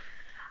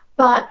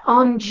 But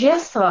on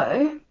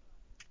gesso,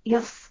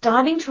 you're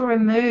starting to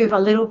remove a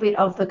little bit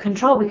of the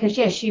control, because,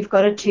 yes, you've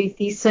got a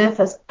toothy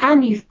surface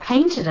and you've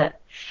painted it.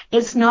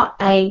 It's not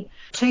a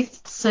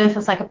toothed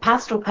surface like a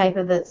pastel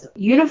paper that's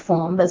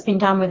uniform, that's been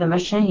done with a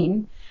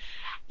machine.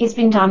 It's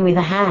been done with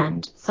a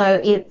hand. So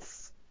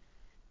it's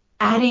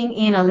adding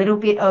in a little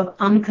bit of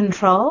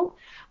uncontrol,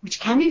 which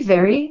can be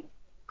very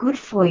good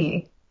for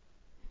you.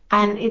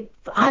 And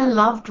I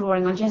love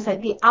drawing on gesso.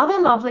 The other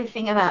lovely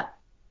thing about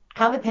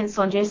coloured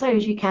pencil on gesso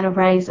is you can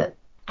erase it.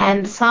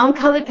 And some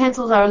coloured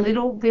pencils are a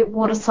little bit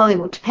water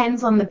soluble. It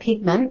depends on the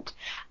pigment,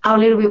 are a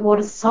little bit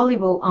water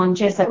soluble on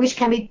gesso, which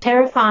can be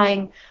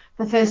terrifying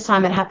the first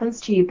time it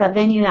happens to you. But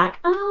then you're like,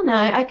 oh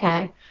no,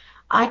 okay,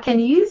 I can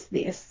use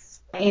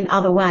this in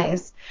other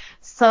ways.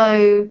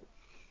 So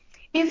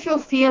if you're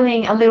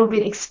feeling a little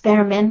bit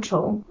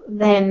experimental,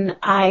 then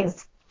I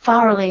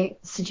thoroughly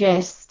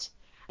suggest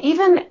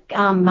even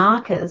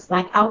markers,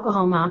 like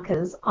alcohol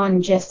markers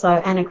on gesso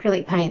and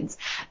acrylic paints,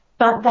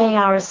 but they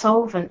are a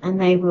solvent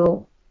and they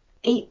will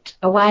eat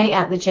away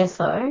at the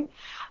gesso,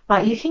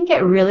 but you can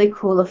get really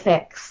cool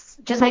effects.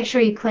 Just make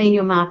sure you clean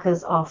your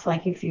markers off,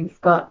 like if you've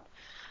got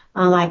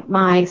like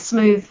my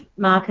smooth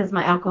markers,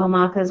 my alcohol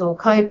markers, or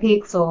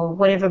Copics, or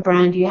whatever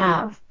brand you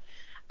have.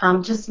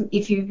 Just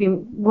if you've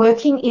been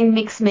working in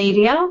mixed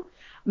media,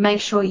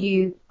 make sure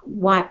you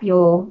wipe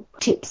your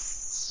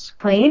tips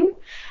clean,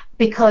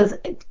 because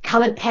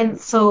coloured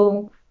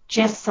pencil,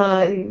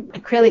 gesso,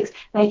 acrylics,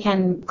 they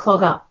can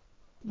clog up.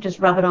 Just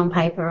rub it on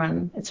paper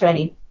and it's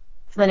ready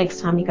for the next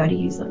time you go to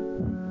use it.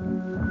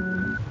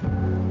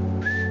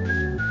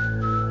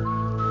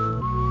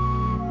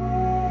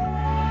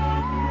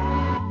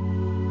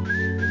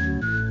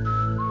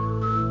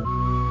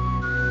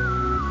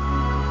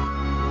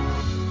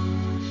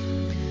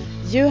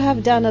 You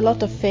have done a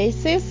lot of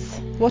faces.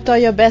 What are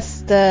your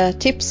best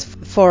tips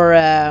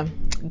for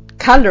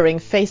colouring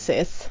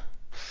faces?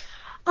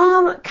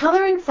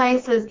 Colouring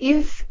faces,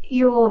 if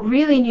you're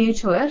really new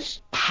to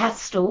it,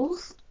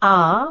 pastels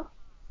are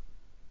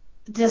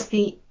just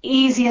the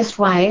easiest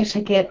way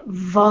to get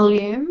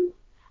volume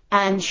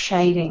and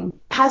shading.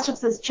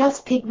 Pastels is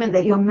just pigment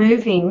that you're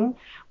moving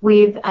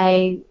with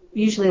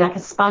usually like a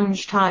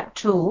sponge type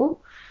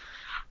tool,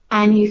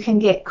 and you can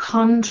get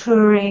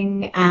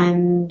contouring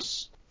and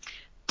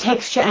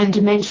texture and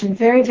dimension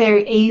very,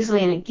 very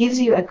easily, and it gives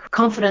you a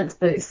confidence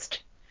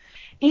boost.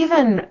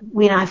 Even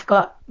when I've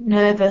got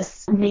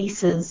nervous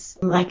nieces,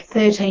 like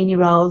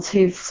 13-year-olds,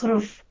 who've sort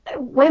of,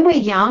 when we're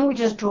young, we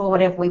just draw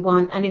whatever we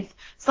want, and if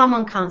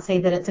someone can't see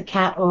that it's a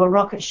cat or a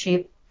rocket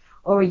ship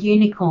or a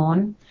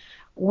unicorn,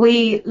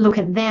 we look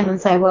at them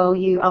and say, well,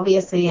 you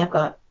obviously have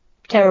got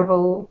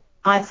terrible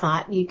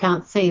eyesight, you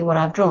can't see what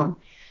I've drawn.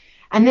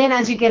 And then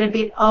as you get a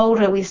bit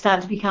older, we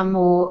start to become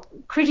more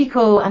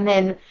critical, and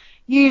then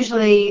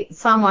usually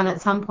someone at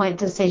some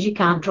point just says you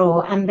can't draw,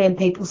 and then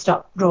people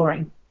stop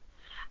drawing.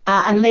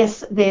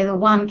 Unless they're the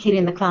one kid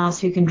in the class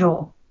who can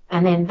draw,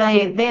 and then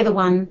they're the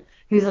one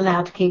who's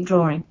allowed to keep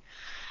drawing,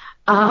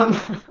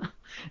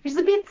 which is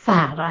a bit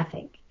sad, I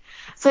think.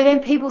 So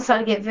then people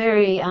start to get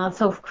very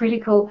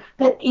self-critical,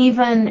 but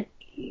even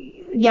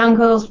young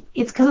girls,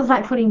 it's because it's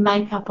like putting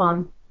makeup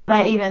on.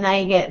 They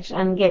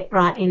get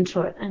right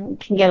into it and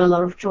can get a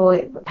lot of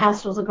joy. The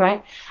pastels are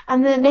great.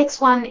 And the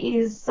next one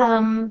is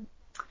my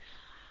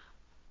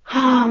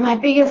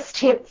biggest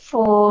tip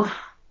for...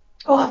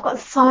 I've got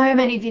so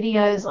many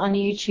videos on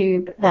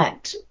YouTube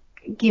that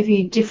give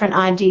you different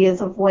ideas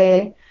of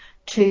where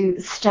to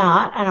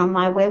start, and on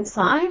my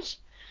website.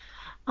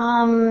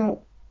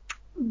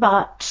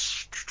 But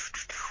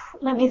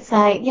let me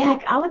say,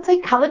 I would say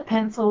coloured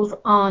pencils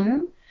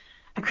on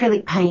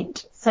acrylic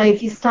paint. So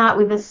if you start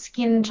with a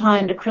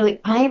skin-toned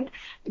acrylic paint,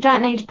 you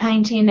don't need to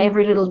paint in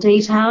every little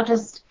detail.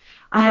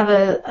 I have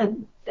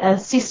a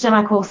system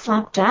I call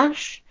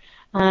Slapdash.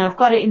 I've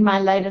got it in my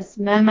latest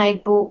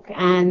mermaid book,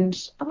 and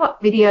I've got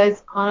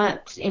videos on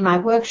it in my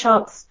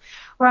workshops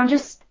where I'm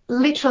just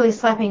literally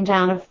slapping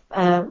down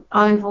an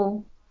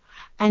oval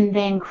and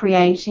then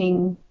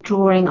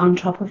drawing on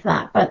top of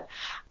that. But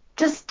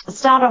just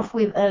start off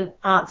with an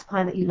art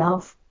supply that you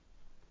love.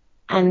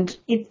 And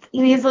it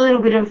is a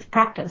little bit of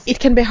practice. It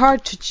can be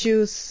hard to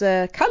choose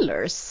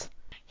colors.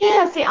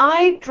 Yeah, see,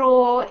 I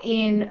draw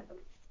in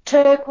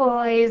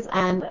turquoise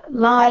and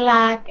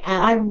lilac,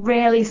 and I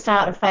rarely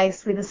start a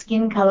face with a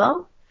skin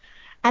color.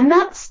 And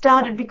that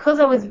started because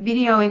I was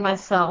videoing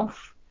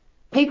myself.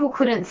 People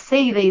couldn't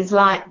see these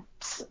light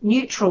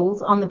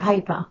neutrals on the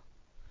paper.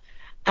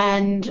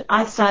 And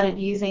I started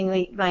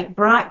using like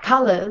bright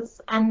colors,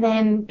 and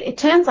then it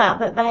turns out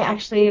that they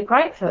actually are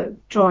great for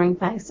drawing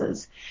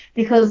faces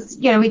because,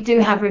 you know, we do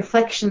have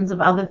reflections of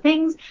other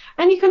things,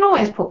 and you can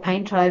always put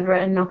paint over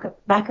it and knock it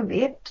back a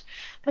bit.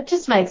 But it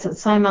just makes it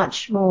so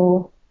much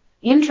more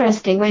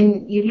interesting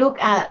when you look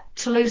at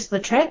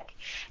Toulouse-Lautrec.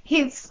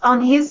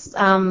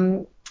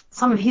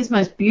 Some of his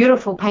most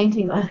beautiful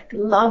paintings, I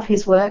love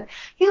his work.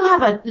 He'll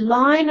have a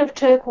line of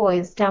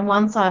turquoise down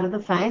one side of the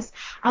face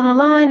and a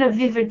line of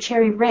vivid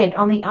cherry red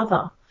on the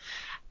other.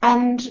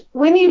 And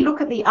when you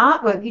look at the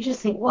artwork, you just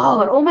think,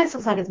 whoa, it almost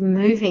looks like it's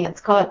moving. It's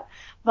got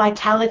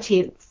vitality.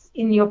 It's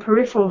in your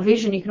peripheral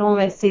vision. You can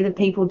almost see the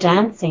people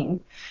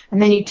dancing.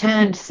 And then you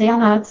turn to see, oh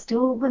no, it's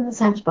still in the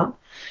same spot.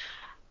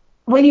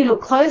 When you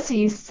look closer,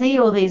 you see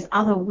all these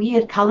other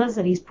weird colours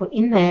that he's put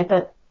in there,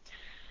 but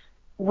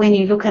when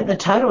you look at the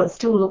total, it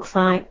still looks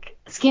like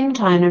skin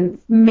tone, and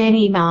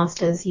many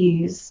masters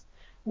use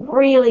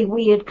really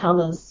weird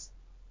colours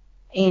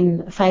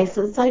in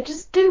faces, so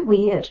just do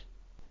weird.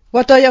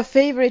 What are your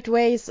favorite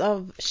ways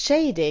of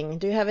shading?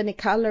 Do you have any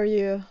color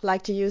you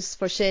like to use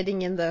for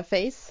shading in the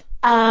face?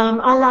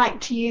 I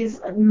like to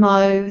use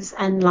mauves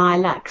and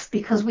lilacs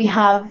because we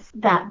have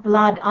that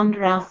blood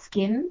under our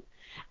skin.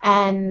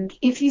 And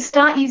if you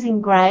start using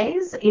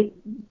greys, it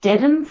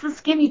deadens the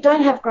skin. You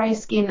don't have grey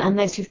skin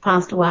unless you've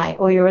passed away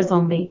or you're a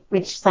zombie,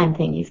 which same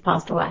thing, you've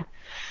passed away.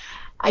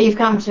 You've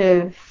come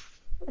to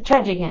a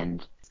tragic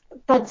end.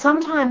 But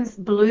sometimes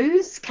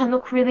blues can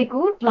look really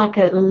good, like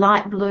a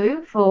light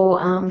blue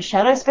for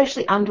shadow,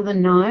 especially under the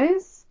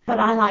nose. But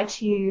I like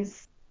to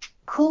use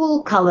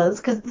cool colours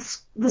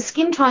because the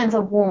skin tones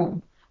are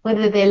warm.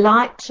 Whether they're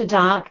light to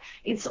dark,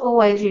 it's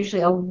always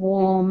usually a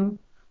warm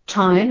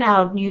tone.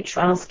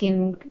 Our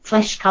skin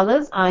flesh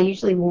colours are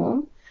usually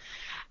warm,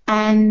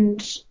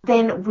 and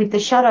then with the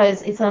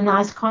shadows it's a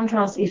nice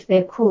contrast if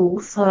they're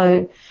cool,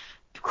 so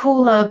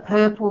cooler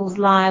purples,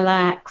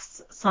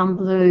 lilacs, some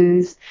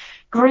blues.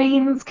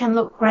 Greens can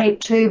look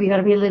great too, but you've got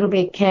to be a little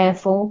bit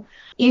careful.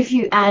 If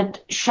you add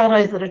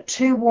shadows that are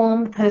too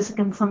warm, the person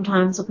can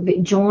sometimes look a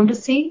bit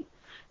jaundicey,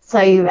 so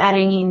you're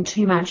adding in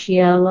too much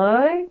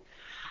yellow,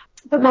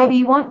 but maybe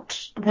you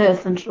want the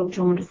person to look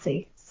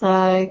jaundicey.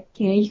 So,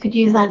 you know, you could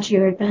use that to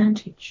your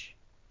advantage.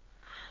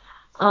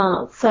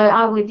 So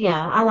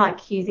I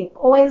like using,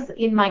 always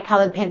in my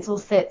coloured pencil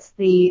sets,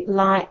 the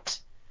light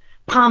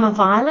Parma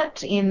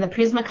Violet in the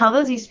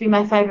Prismacolors used to be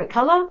my favourite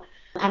colour,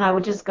 and I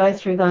would just go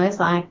through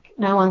those like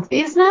no one's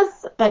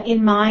business. But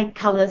in my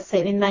colour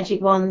set in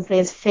Magic Wands,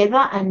 there's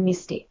Feather and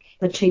Mystic,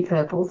 the two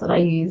purples that I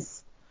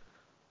use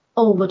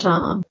all the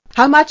time.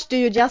 How much do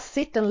you just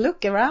sit and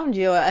look around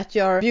you at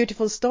your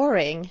beautiful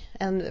storing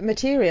and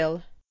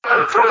material?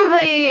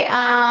 Probably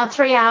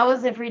 3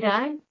 hours every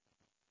day.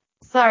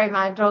 Sorry,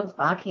 my dog's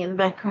barking in the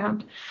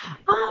background.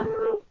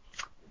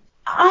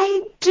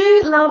 I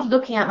do love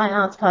looking at my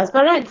art supplies,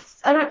 but I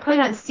probably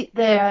don't sit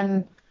there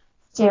and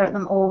stare at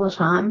them all the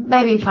time.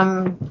 Maybe if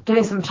I'm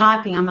doing some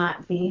typing, I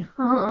might be.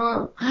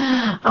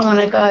 I want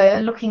to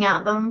go looking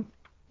at them.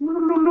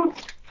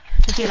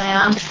 Here they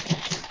are.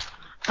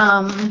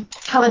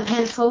 Coloured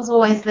pencils,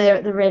 always there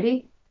at the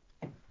ready.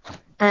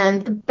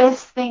 And the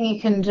best thing you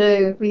can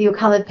do with your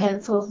coloured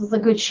pencils is a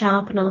good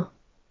sharpener.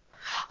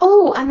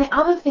 Oh, and the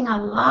other thing I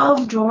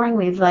love drawing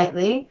with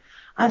lately,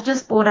 I've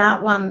just bought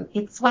out one.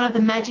 It's one of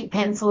the magic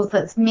pencils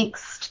that's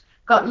mixed,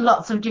 got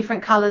lots of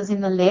different colours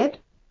in the lead.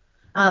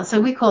 So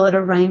we call it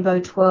a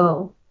rainbow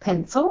twirl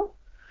pencil.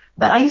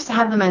 But I used to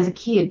have them as a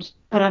kid,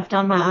 but I've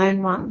done my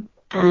own one.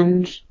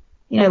 And,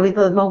 you know, with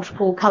the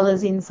multiple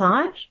colours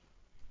inside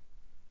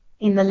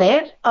in the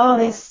lead.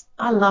 Oh,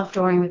 I love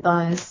drawing with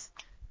those.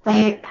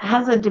 They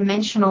have a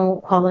dimensional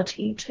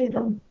quality to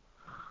them.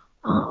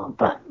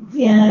 But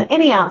yeah,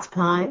 any art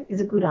supply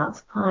is a good art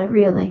supply,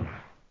 really.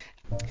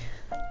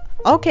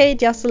 Okay,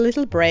 just a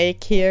little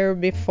break here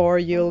before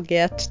you'll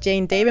get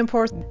Jane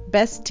Davenport's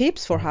best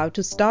tips for how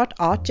to start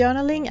art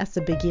journaling as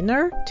a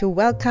beginner. To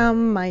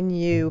welcome my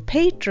new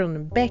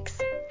patron, Bex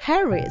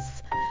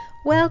Harris.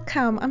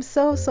 Welcome! I'm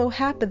so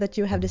happy that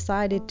you have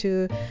decided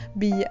to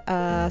be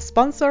a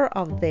sponsor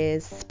of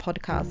this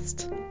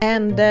podcast.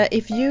 And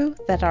if you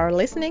that are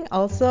listening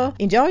also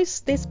enjoys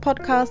this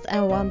podcast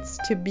and wants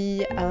to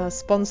be a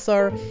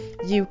sponsor,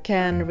 you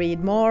can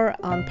read more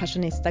on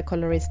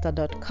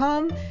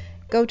passionistacolorista.com.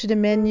 Go to the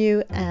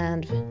menu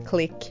and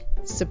click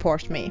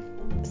support me.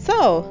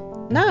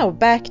 So now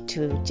back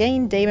to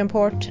Jane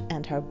Davenport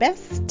and her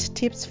best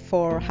tips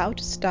for how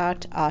to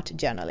start art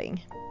journaling.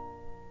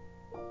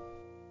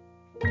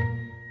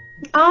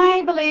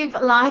 I believe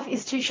life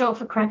is too short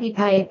for crappy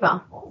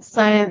paper.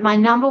 So my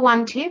number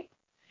one tip,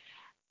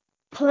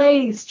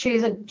 please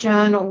choose a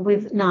journal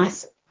with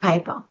nice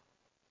paper.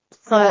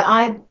 So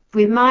I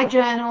With my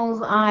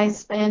journals, I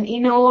spend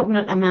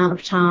inordinate amount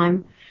of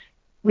time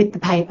with the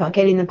paper,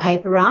 getting the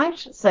paper right.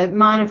 So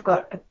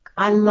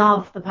I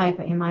love the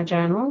paper in my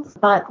journals.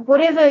 But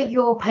whatever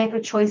your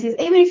paper choice is,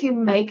 even if you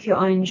make your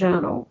own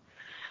journal,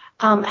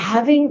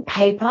 having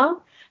paper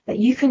that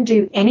you can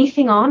do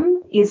anything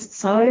on is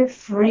so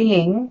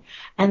freeing,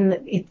 and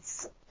it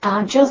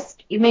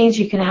means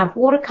you can have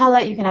watercolor,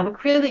 you can have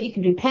acrylic, you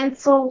can do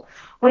pencil,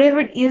 whatever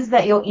it is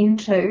that you're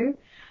into.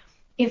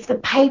 If the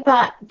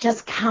paper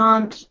just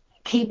can't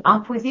keep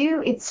up with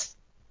you,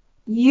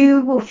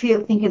 you will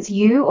think it's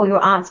you or your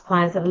art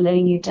supplies that are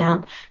letting you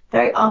down.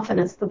 Very often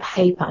it's the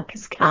paper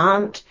because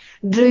can't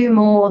do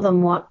more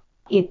than what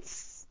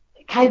it's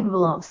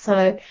capable of.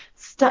 So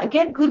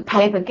get good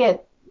paper.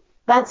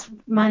 That's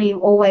money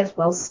always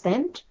well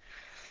spent.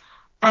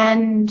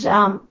 And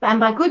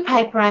by good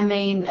paper, I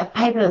mean a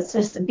paper that's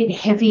just a bit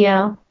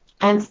heavier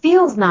and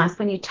feels nice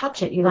when you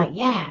touch it. You're like,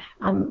 yeah,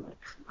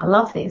 I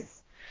love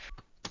this.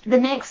 The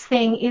next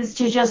thing is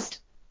to just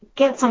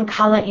get some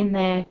colour in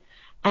there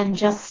and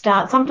just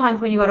start.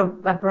 Sometimes when you've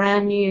got a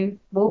brand new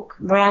book,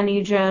 brand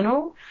new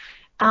journal,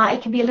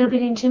 it can be a little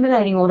bit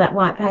intimidating, all that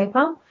white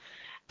paper.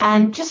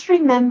 And just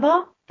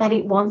remember that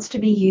it wants to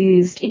be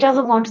used. It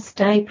doesn't want to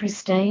stay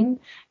pristine.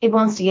 It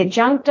wants to get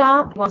junked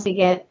up. It wants to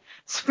get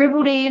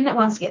scribbled in. It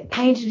wants to get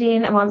painted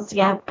in. It wants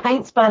to have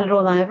paint splattered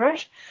all over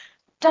it.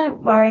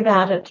 Don't worry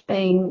about it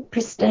being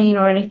pristine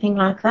or anything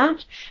like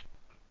that.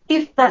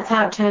 If that's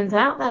how it turns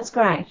out, that's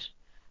great.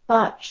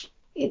 But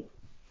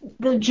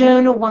the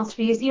journal wants to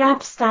be used. You don't have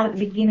to start at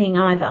the beginning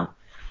either.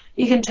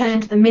 You can turn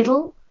to the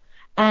middle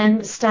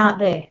and start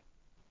there.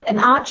 An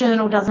art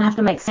journal doesn't have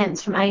to make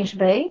sense from A to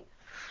B.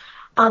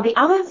 The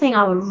other thing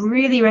I would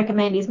really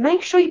recommend is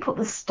make sure you put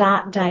the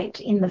start date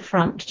in the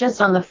front,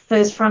 just on the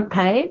first front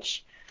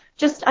page.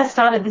 I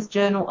started this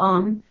journal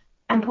on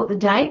and put the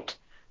date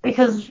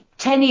because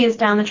 10 years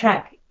down the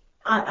track,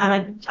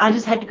 I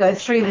just had to go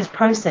through this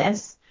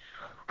process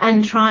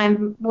and try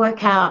and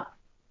work out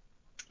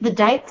the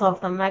dates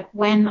of them, like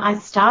when I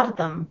started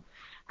them.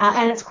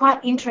 And it's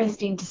quite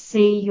interesting to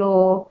see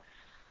your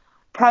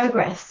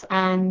progress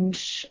and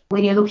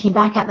when you're looking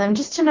back at them,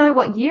 just to know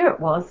what year it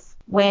was,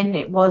 when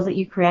it was that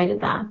you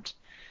created that.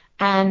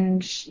 And,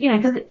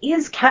 because it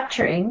is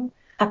capturing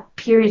a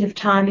period of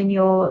time in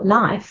your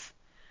life.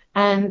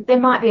 And there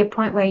might be a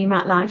point where you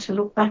might like to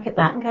look back at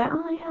that and go,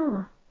 oh,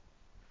 yeah,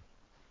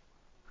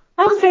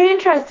 that was very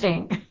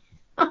interesting.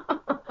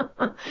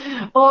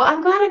 Or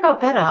I'm glad I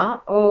got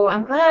better, or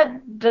I'm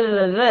glad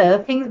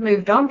things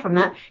moved on from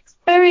that. It's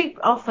very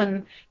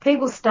often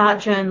people start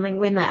journaling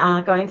when they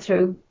are going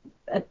through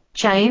a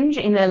change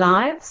in their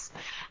lives,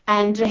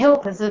 and to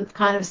help as a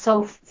kind of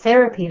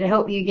self-therapy to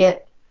help you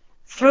get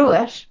through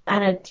it,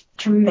 and it's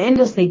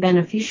tremendously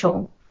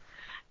beneficial.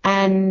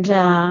 And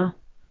so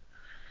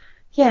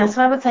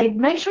I would say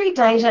make sure you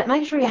date it,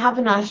 make sure you have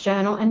a nice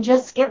journal, and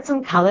just get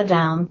some colour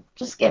down.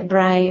 Just get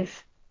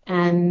brave,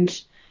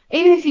 and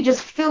even if you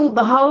just fill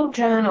the whole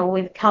journal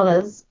with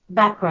colours,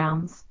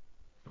 backgrounds,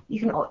 you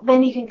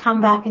can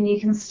come back and you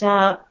can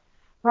start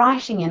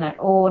writing in it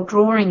or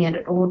drawing in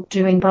it or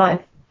doing both,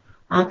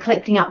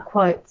 collecting up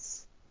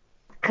quotes,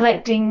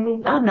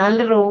 collecting,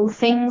 little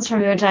things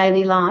from your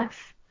daily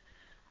life.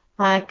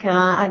 Like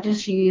I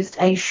just used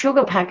a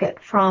sugar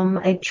packet from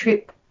a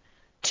trip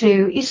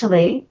to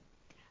Italy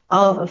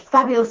of a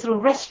fabulous little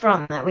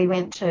restaurant that we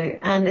went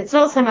to. And it's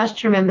not so much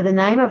to remember the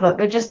name of it,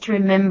 but just to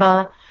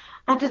remember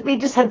we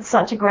just had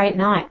such a great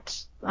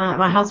night.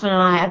 My husband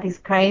and I had this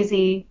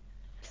crazy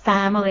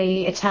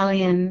family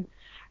Italian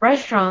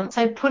restaurant.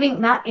 So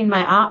putting that in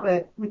my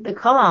artwork with the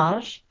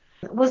collage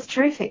was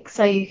terrific.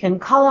 So you can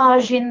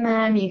collage in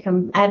them, you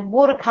can add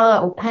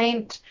watercolor or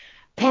paint,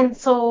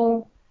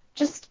 pencil,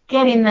 just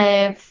get in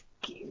there,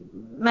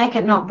 make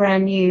it not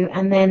brand new,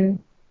 and then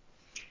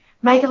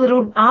make a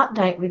little art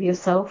date with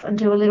yourself and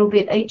do a little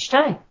bit each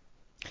day.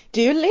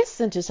 Do you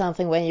listen to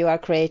something when you are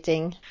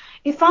creating?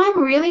 If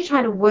I'm really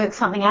trying to work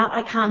something out,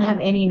 I can't have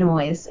any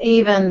noise.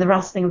 Even the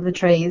rustling of the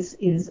trees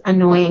is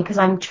annoying because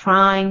I'm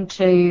trying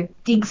to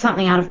dig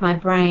something out of my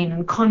brain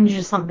and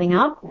conjure something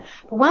up.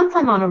 But once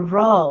I'm on a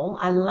roll,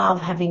 I love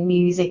having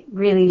music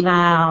really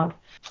loud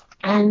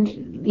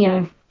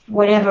and,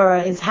 whatever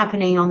is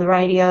happening on the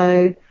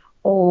radio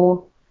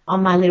or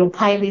on my little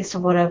playlist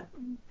or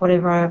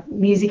whatever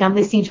music I'm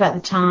listening to at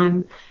the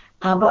time.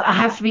 But I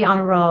have to be on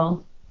a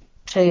roll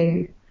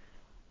for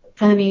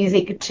the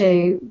music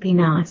to be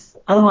nice.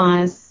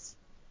 Otherwise,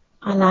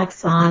 I like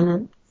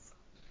silence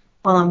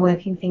while I'm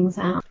working things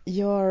out.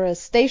 Your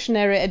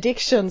stationery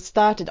addiction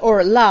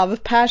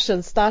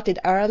passion started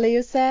early,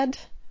 you said.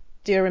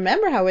 Do you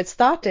remember how it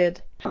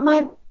started?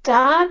 My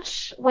dad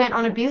went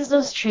on a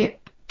business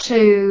trip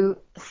to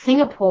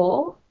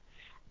Singapore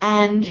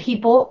and he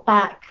brought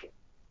back,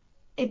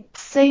 it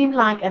seemed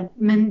like a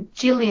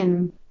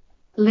bajillion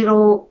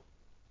little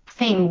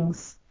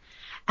things.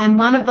 And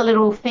one of the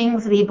little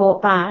things that he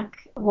brought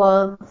back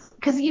was,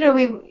 because,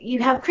 you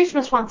have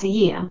Christmas once a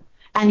year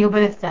and your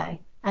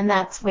birthday, and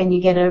that's when you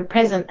get a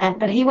present.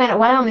 But he went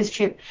away on this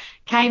trip,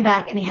 came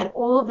back, and he had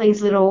all of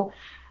these little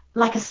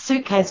like a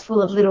suitcase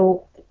full of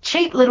little,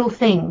 cheap little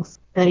things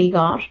that he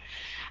got.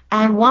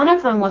 And one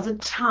of them was a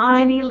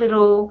tiny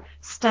little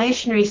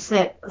stationery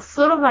set,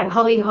 sort of like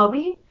Holly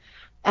Hobby.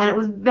 And it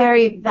was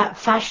very that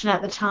fashion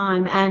at the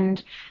time.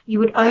 And you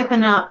would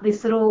open up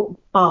this little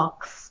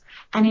box,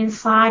 and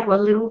inside were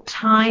little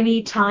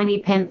tiny, tiny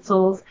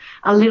pencils,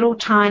 a little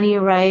tiny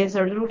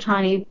eraser, a little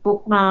tiny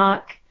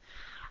bookmark,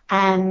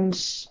 and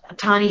a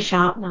tiny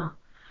sharpener.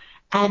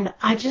 And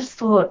I just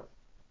thought,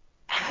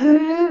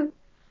 who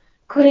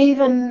could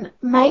even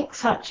make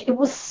such? It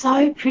was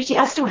so pretty.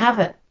 I still have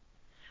it.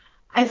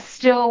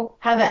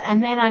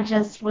 And then I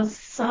just was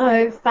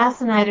so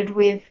fascinated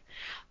with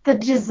the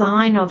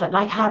design of it,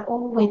 like how it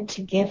all went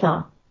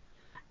together,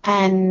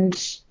 and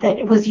that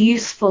it was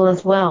useful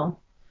as well.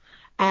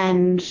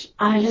 And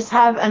I just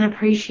have an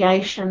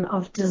appreciation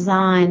of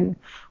design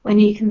when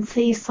you can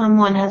see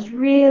someone has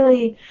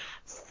really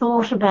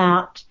thought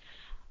about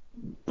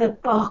the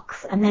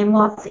box and then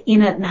what's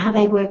in it and how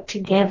they work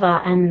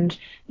together, and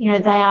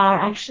they are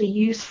actually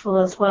useful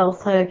as well.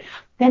 So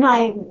then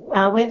I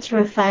went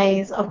through a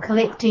phase of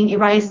collecting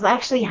erasers. I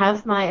actually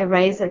have my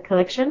eraser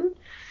collection.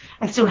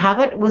 I still have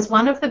it. It was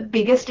one of the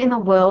biggest in the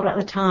world at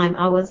the time.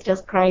 I was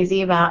just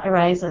crazy about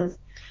erasers.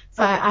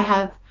 So I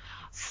have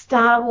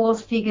Star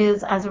Wars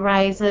figures as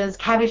erasers,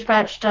 Cabbage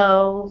Patch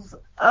dolls,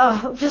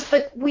 just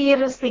the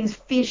weirdest things,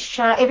 fish,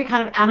 every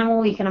kind of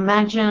animal you can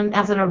imagine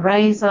as an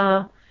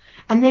eraser.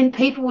 And then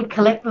people would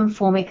collect them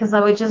for me because they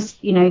were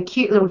just,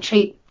 cute little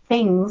cheap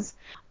things.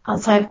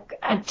 So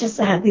I just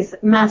had this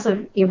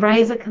massive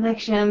eraser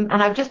collection,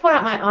 and I've just brought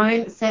out my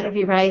own set of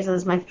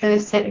erasers, my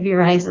first set of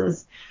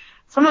erasers.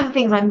 Some of the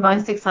things I'm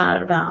most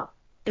excited about,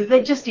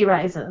 they're just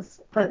erasers,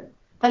 but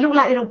they look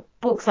like little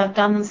books. I've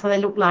done them so they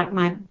look like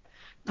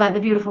the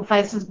Beautiful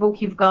Faces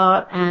book you've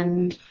got,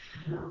 and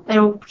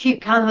they're all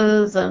cute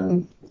colours,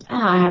 and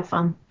I have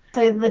fun.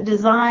 So the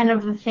design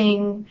of the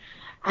thing,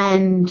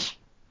 and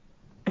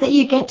that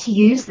you get to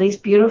use these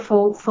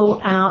beautiful,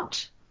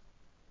 thought-out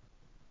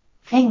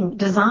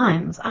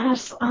designs. I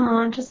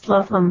just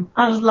love them.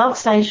 I just love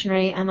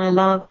stationery, and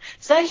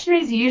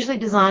stationery is usually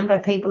designed by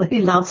people who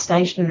love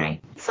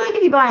stationery. It's like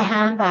if you buy a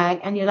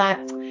handbag and you're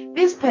like,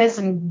 this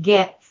person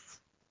gets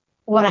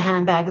what a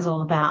handbag is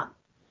all about.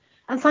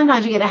 And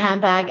sometimes you get a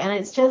handbag and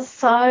it's just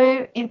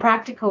so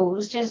impractical.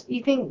 It's just,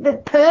 you think the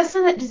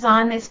person that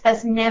designed this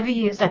has never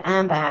used a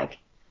handbag.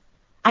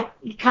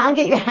 You can't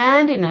get your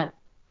hand in it.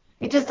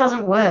 It just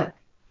doesn't work.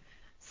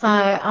 So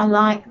I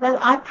like that.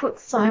 I put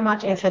so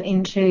much effort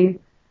into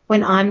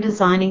when I'm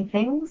designing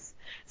things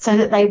so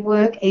that they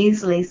work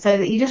easily, so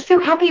that you just feel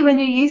happy when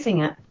you're using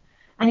it.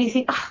 And you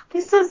think,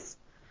 this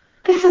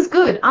is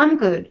good. I'm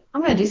good.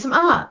 I'm going to do some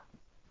art.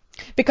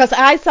 Because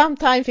I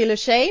sometimes feel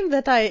ashamed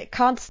that I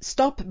can't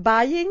stop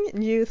buying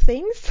new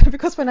things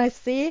because when I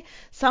see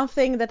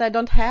something that I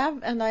don't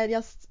have, and I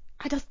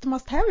just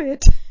must have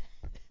it.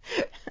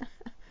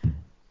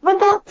 But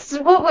that's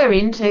what we're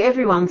into.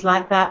 Everyone's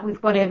like that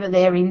with whatever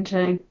they're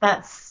into.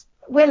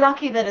 We're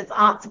lucky that it's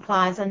art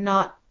supplies and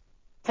not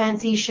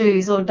fancy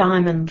shoes or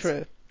diamonds.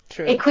 True.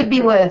 It could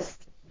be worse.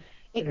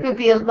 It could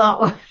be a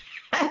lot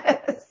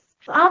worse.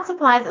 Art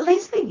supplies, at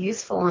least they're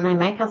useful and they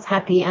make us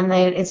happy, and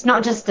it's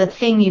not just a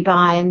thing you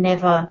buy and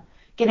never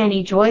get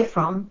any joy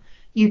from.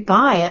 You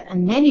buy it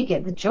and then you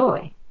get the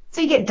joy.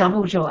 So you get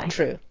double joy.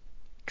 True.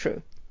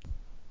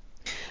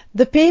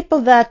 The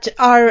people that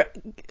are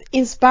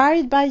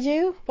inspired by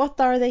you, what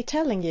are they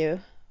telling you?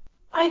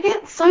 I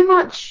get so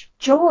much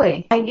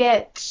joy. I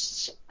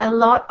get a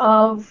lot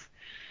of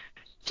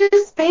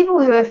just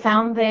people who have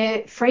found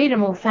their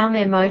freedom or found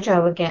their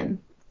mojo again.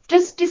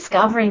 Just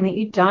discovering that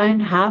you don't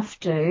have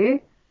to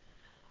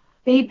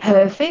be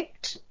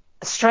perfect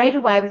straight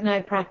away with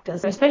no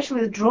practice.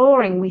 Especially with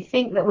drawing, we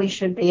think that we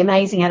should be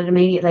amazing at it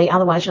immediately,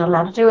 otherwise you're not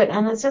allowed to do it,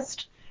 and it's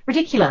just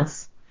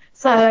ridiculous.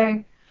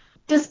 So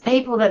just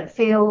people that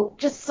feel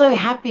just so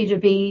happy to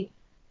be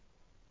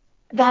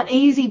that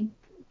easy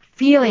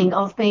feeling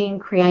of being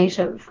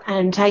creative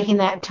and taking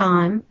that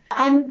time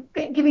and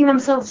giving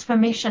themselves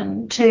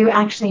permission to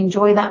actually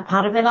enjoy that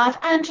part of their life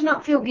and to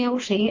not feel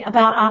guilty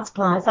about art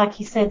supplies. Like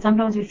you said,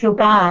 sometimes we feel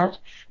bad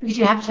because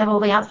you have to have all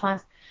the art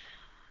supplies.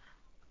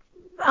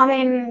 I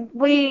mean,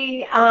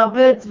 we are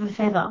birds of a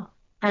feather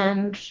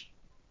and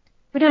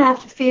we don't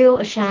have to feel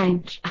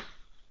ashamed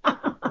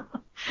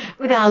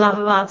with our love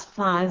of art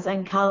supplies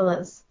and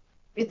colours.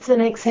 It's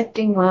an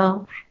accepting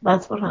world.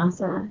 That's what I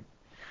say.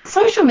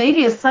 Social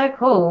media is so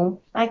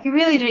cool. Like, you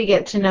really do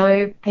get to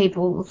know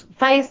people's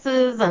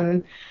faces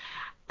and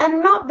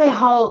not their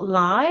whole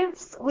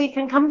lives. We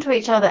can come to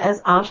each other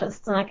as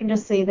artists, and I can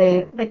just see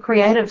the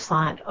creative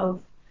side of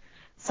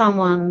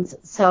someone's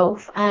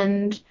self.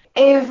 And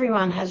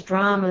everyone has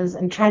dramas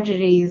and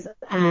tragedies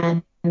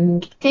and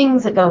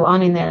things that go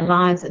on in their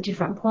lives at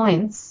different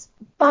points.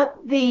 But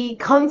the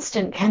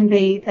constant can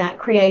be that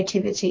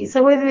creativity.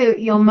 So whether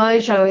your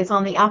mojo is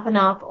on the up and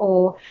up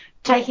or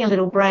taking a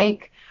little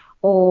break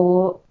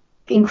or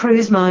in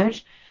cruise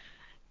mode,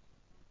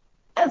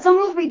 as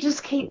long as we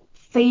just keep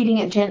feeding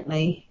it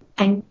gently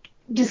and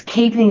just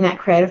keeping that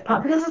creative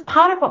part, because it's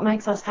part of what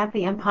makes us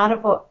happy and part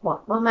of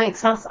what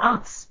makes us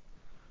us,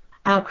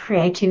 our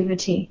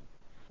creativity.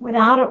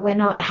 Without it, we're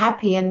not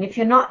happy. And if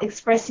you're not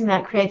expressing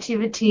that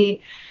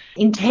creativity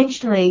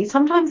intentionally,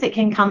 sometimes it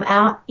can come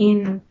out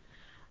in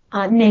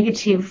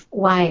negative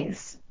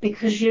ways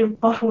because you've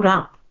bottled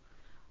up.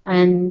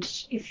 And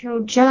if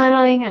you're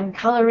journaling and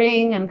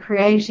colouring and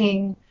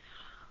creating,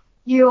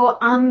 you're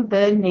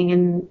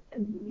unburdening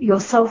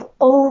yourself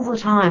all the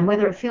time,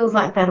 whether it feels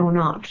like that or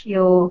not.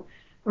 You're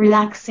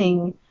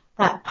relaxing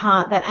that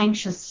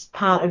anxious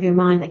part of your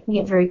mind that can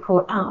get very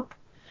caught up.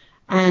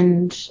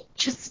 And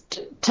just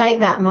take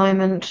that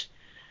moment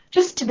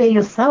just to be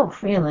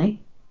yourself,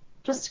 really.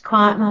 Just a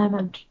quiet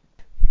moment.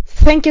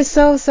 Thank you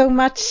so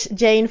much,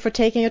 Jane, for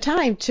taking your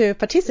time to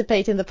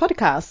participate in the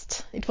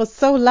podcast. It was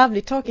so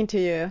lovely talking to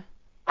you.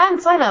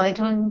 And so lovely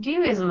talking to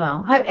you as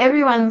well. Hope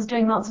everyone's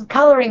doing lots of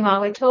colouring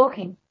while we're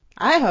talking.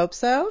 I hope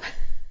so.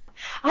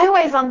 I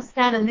always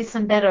understand and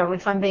listen better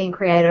if I'm being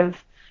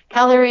creative,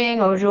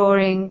 colouring or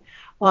drawing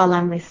while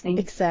I'm listening.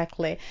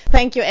 Exactly.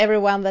 Thank you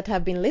everyone that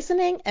have been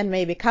listening and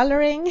maybe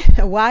colouring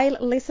while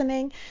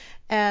listening.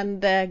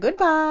 And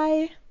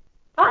goodbye.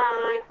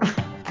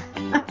 Bye.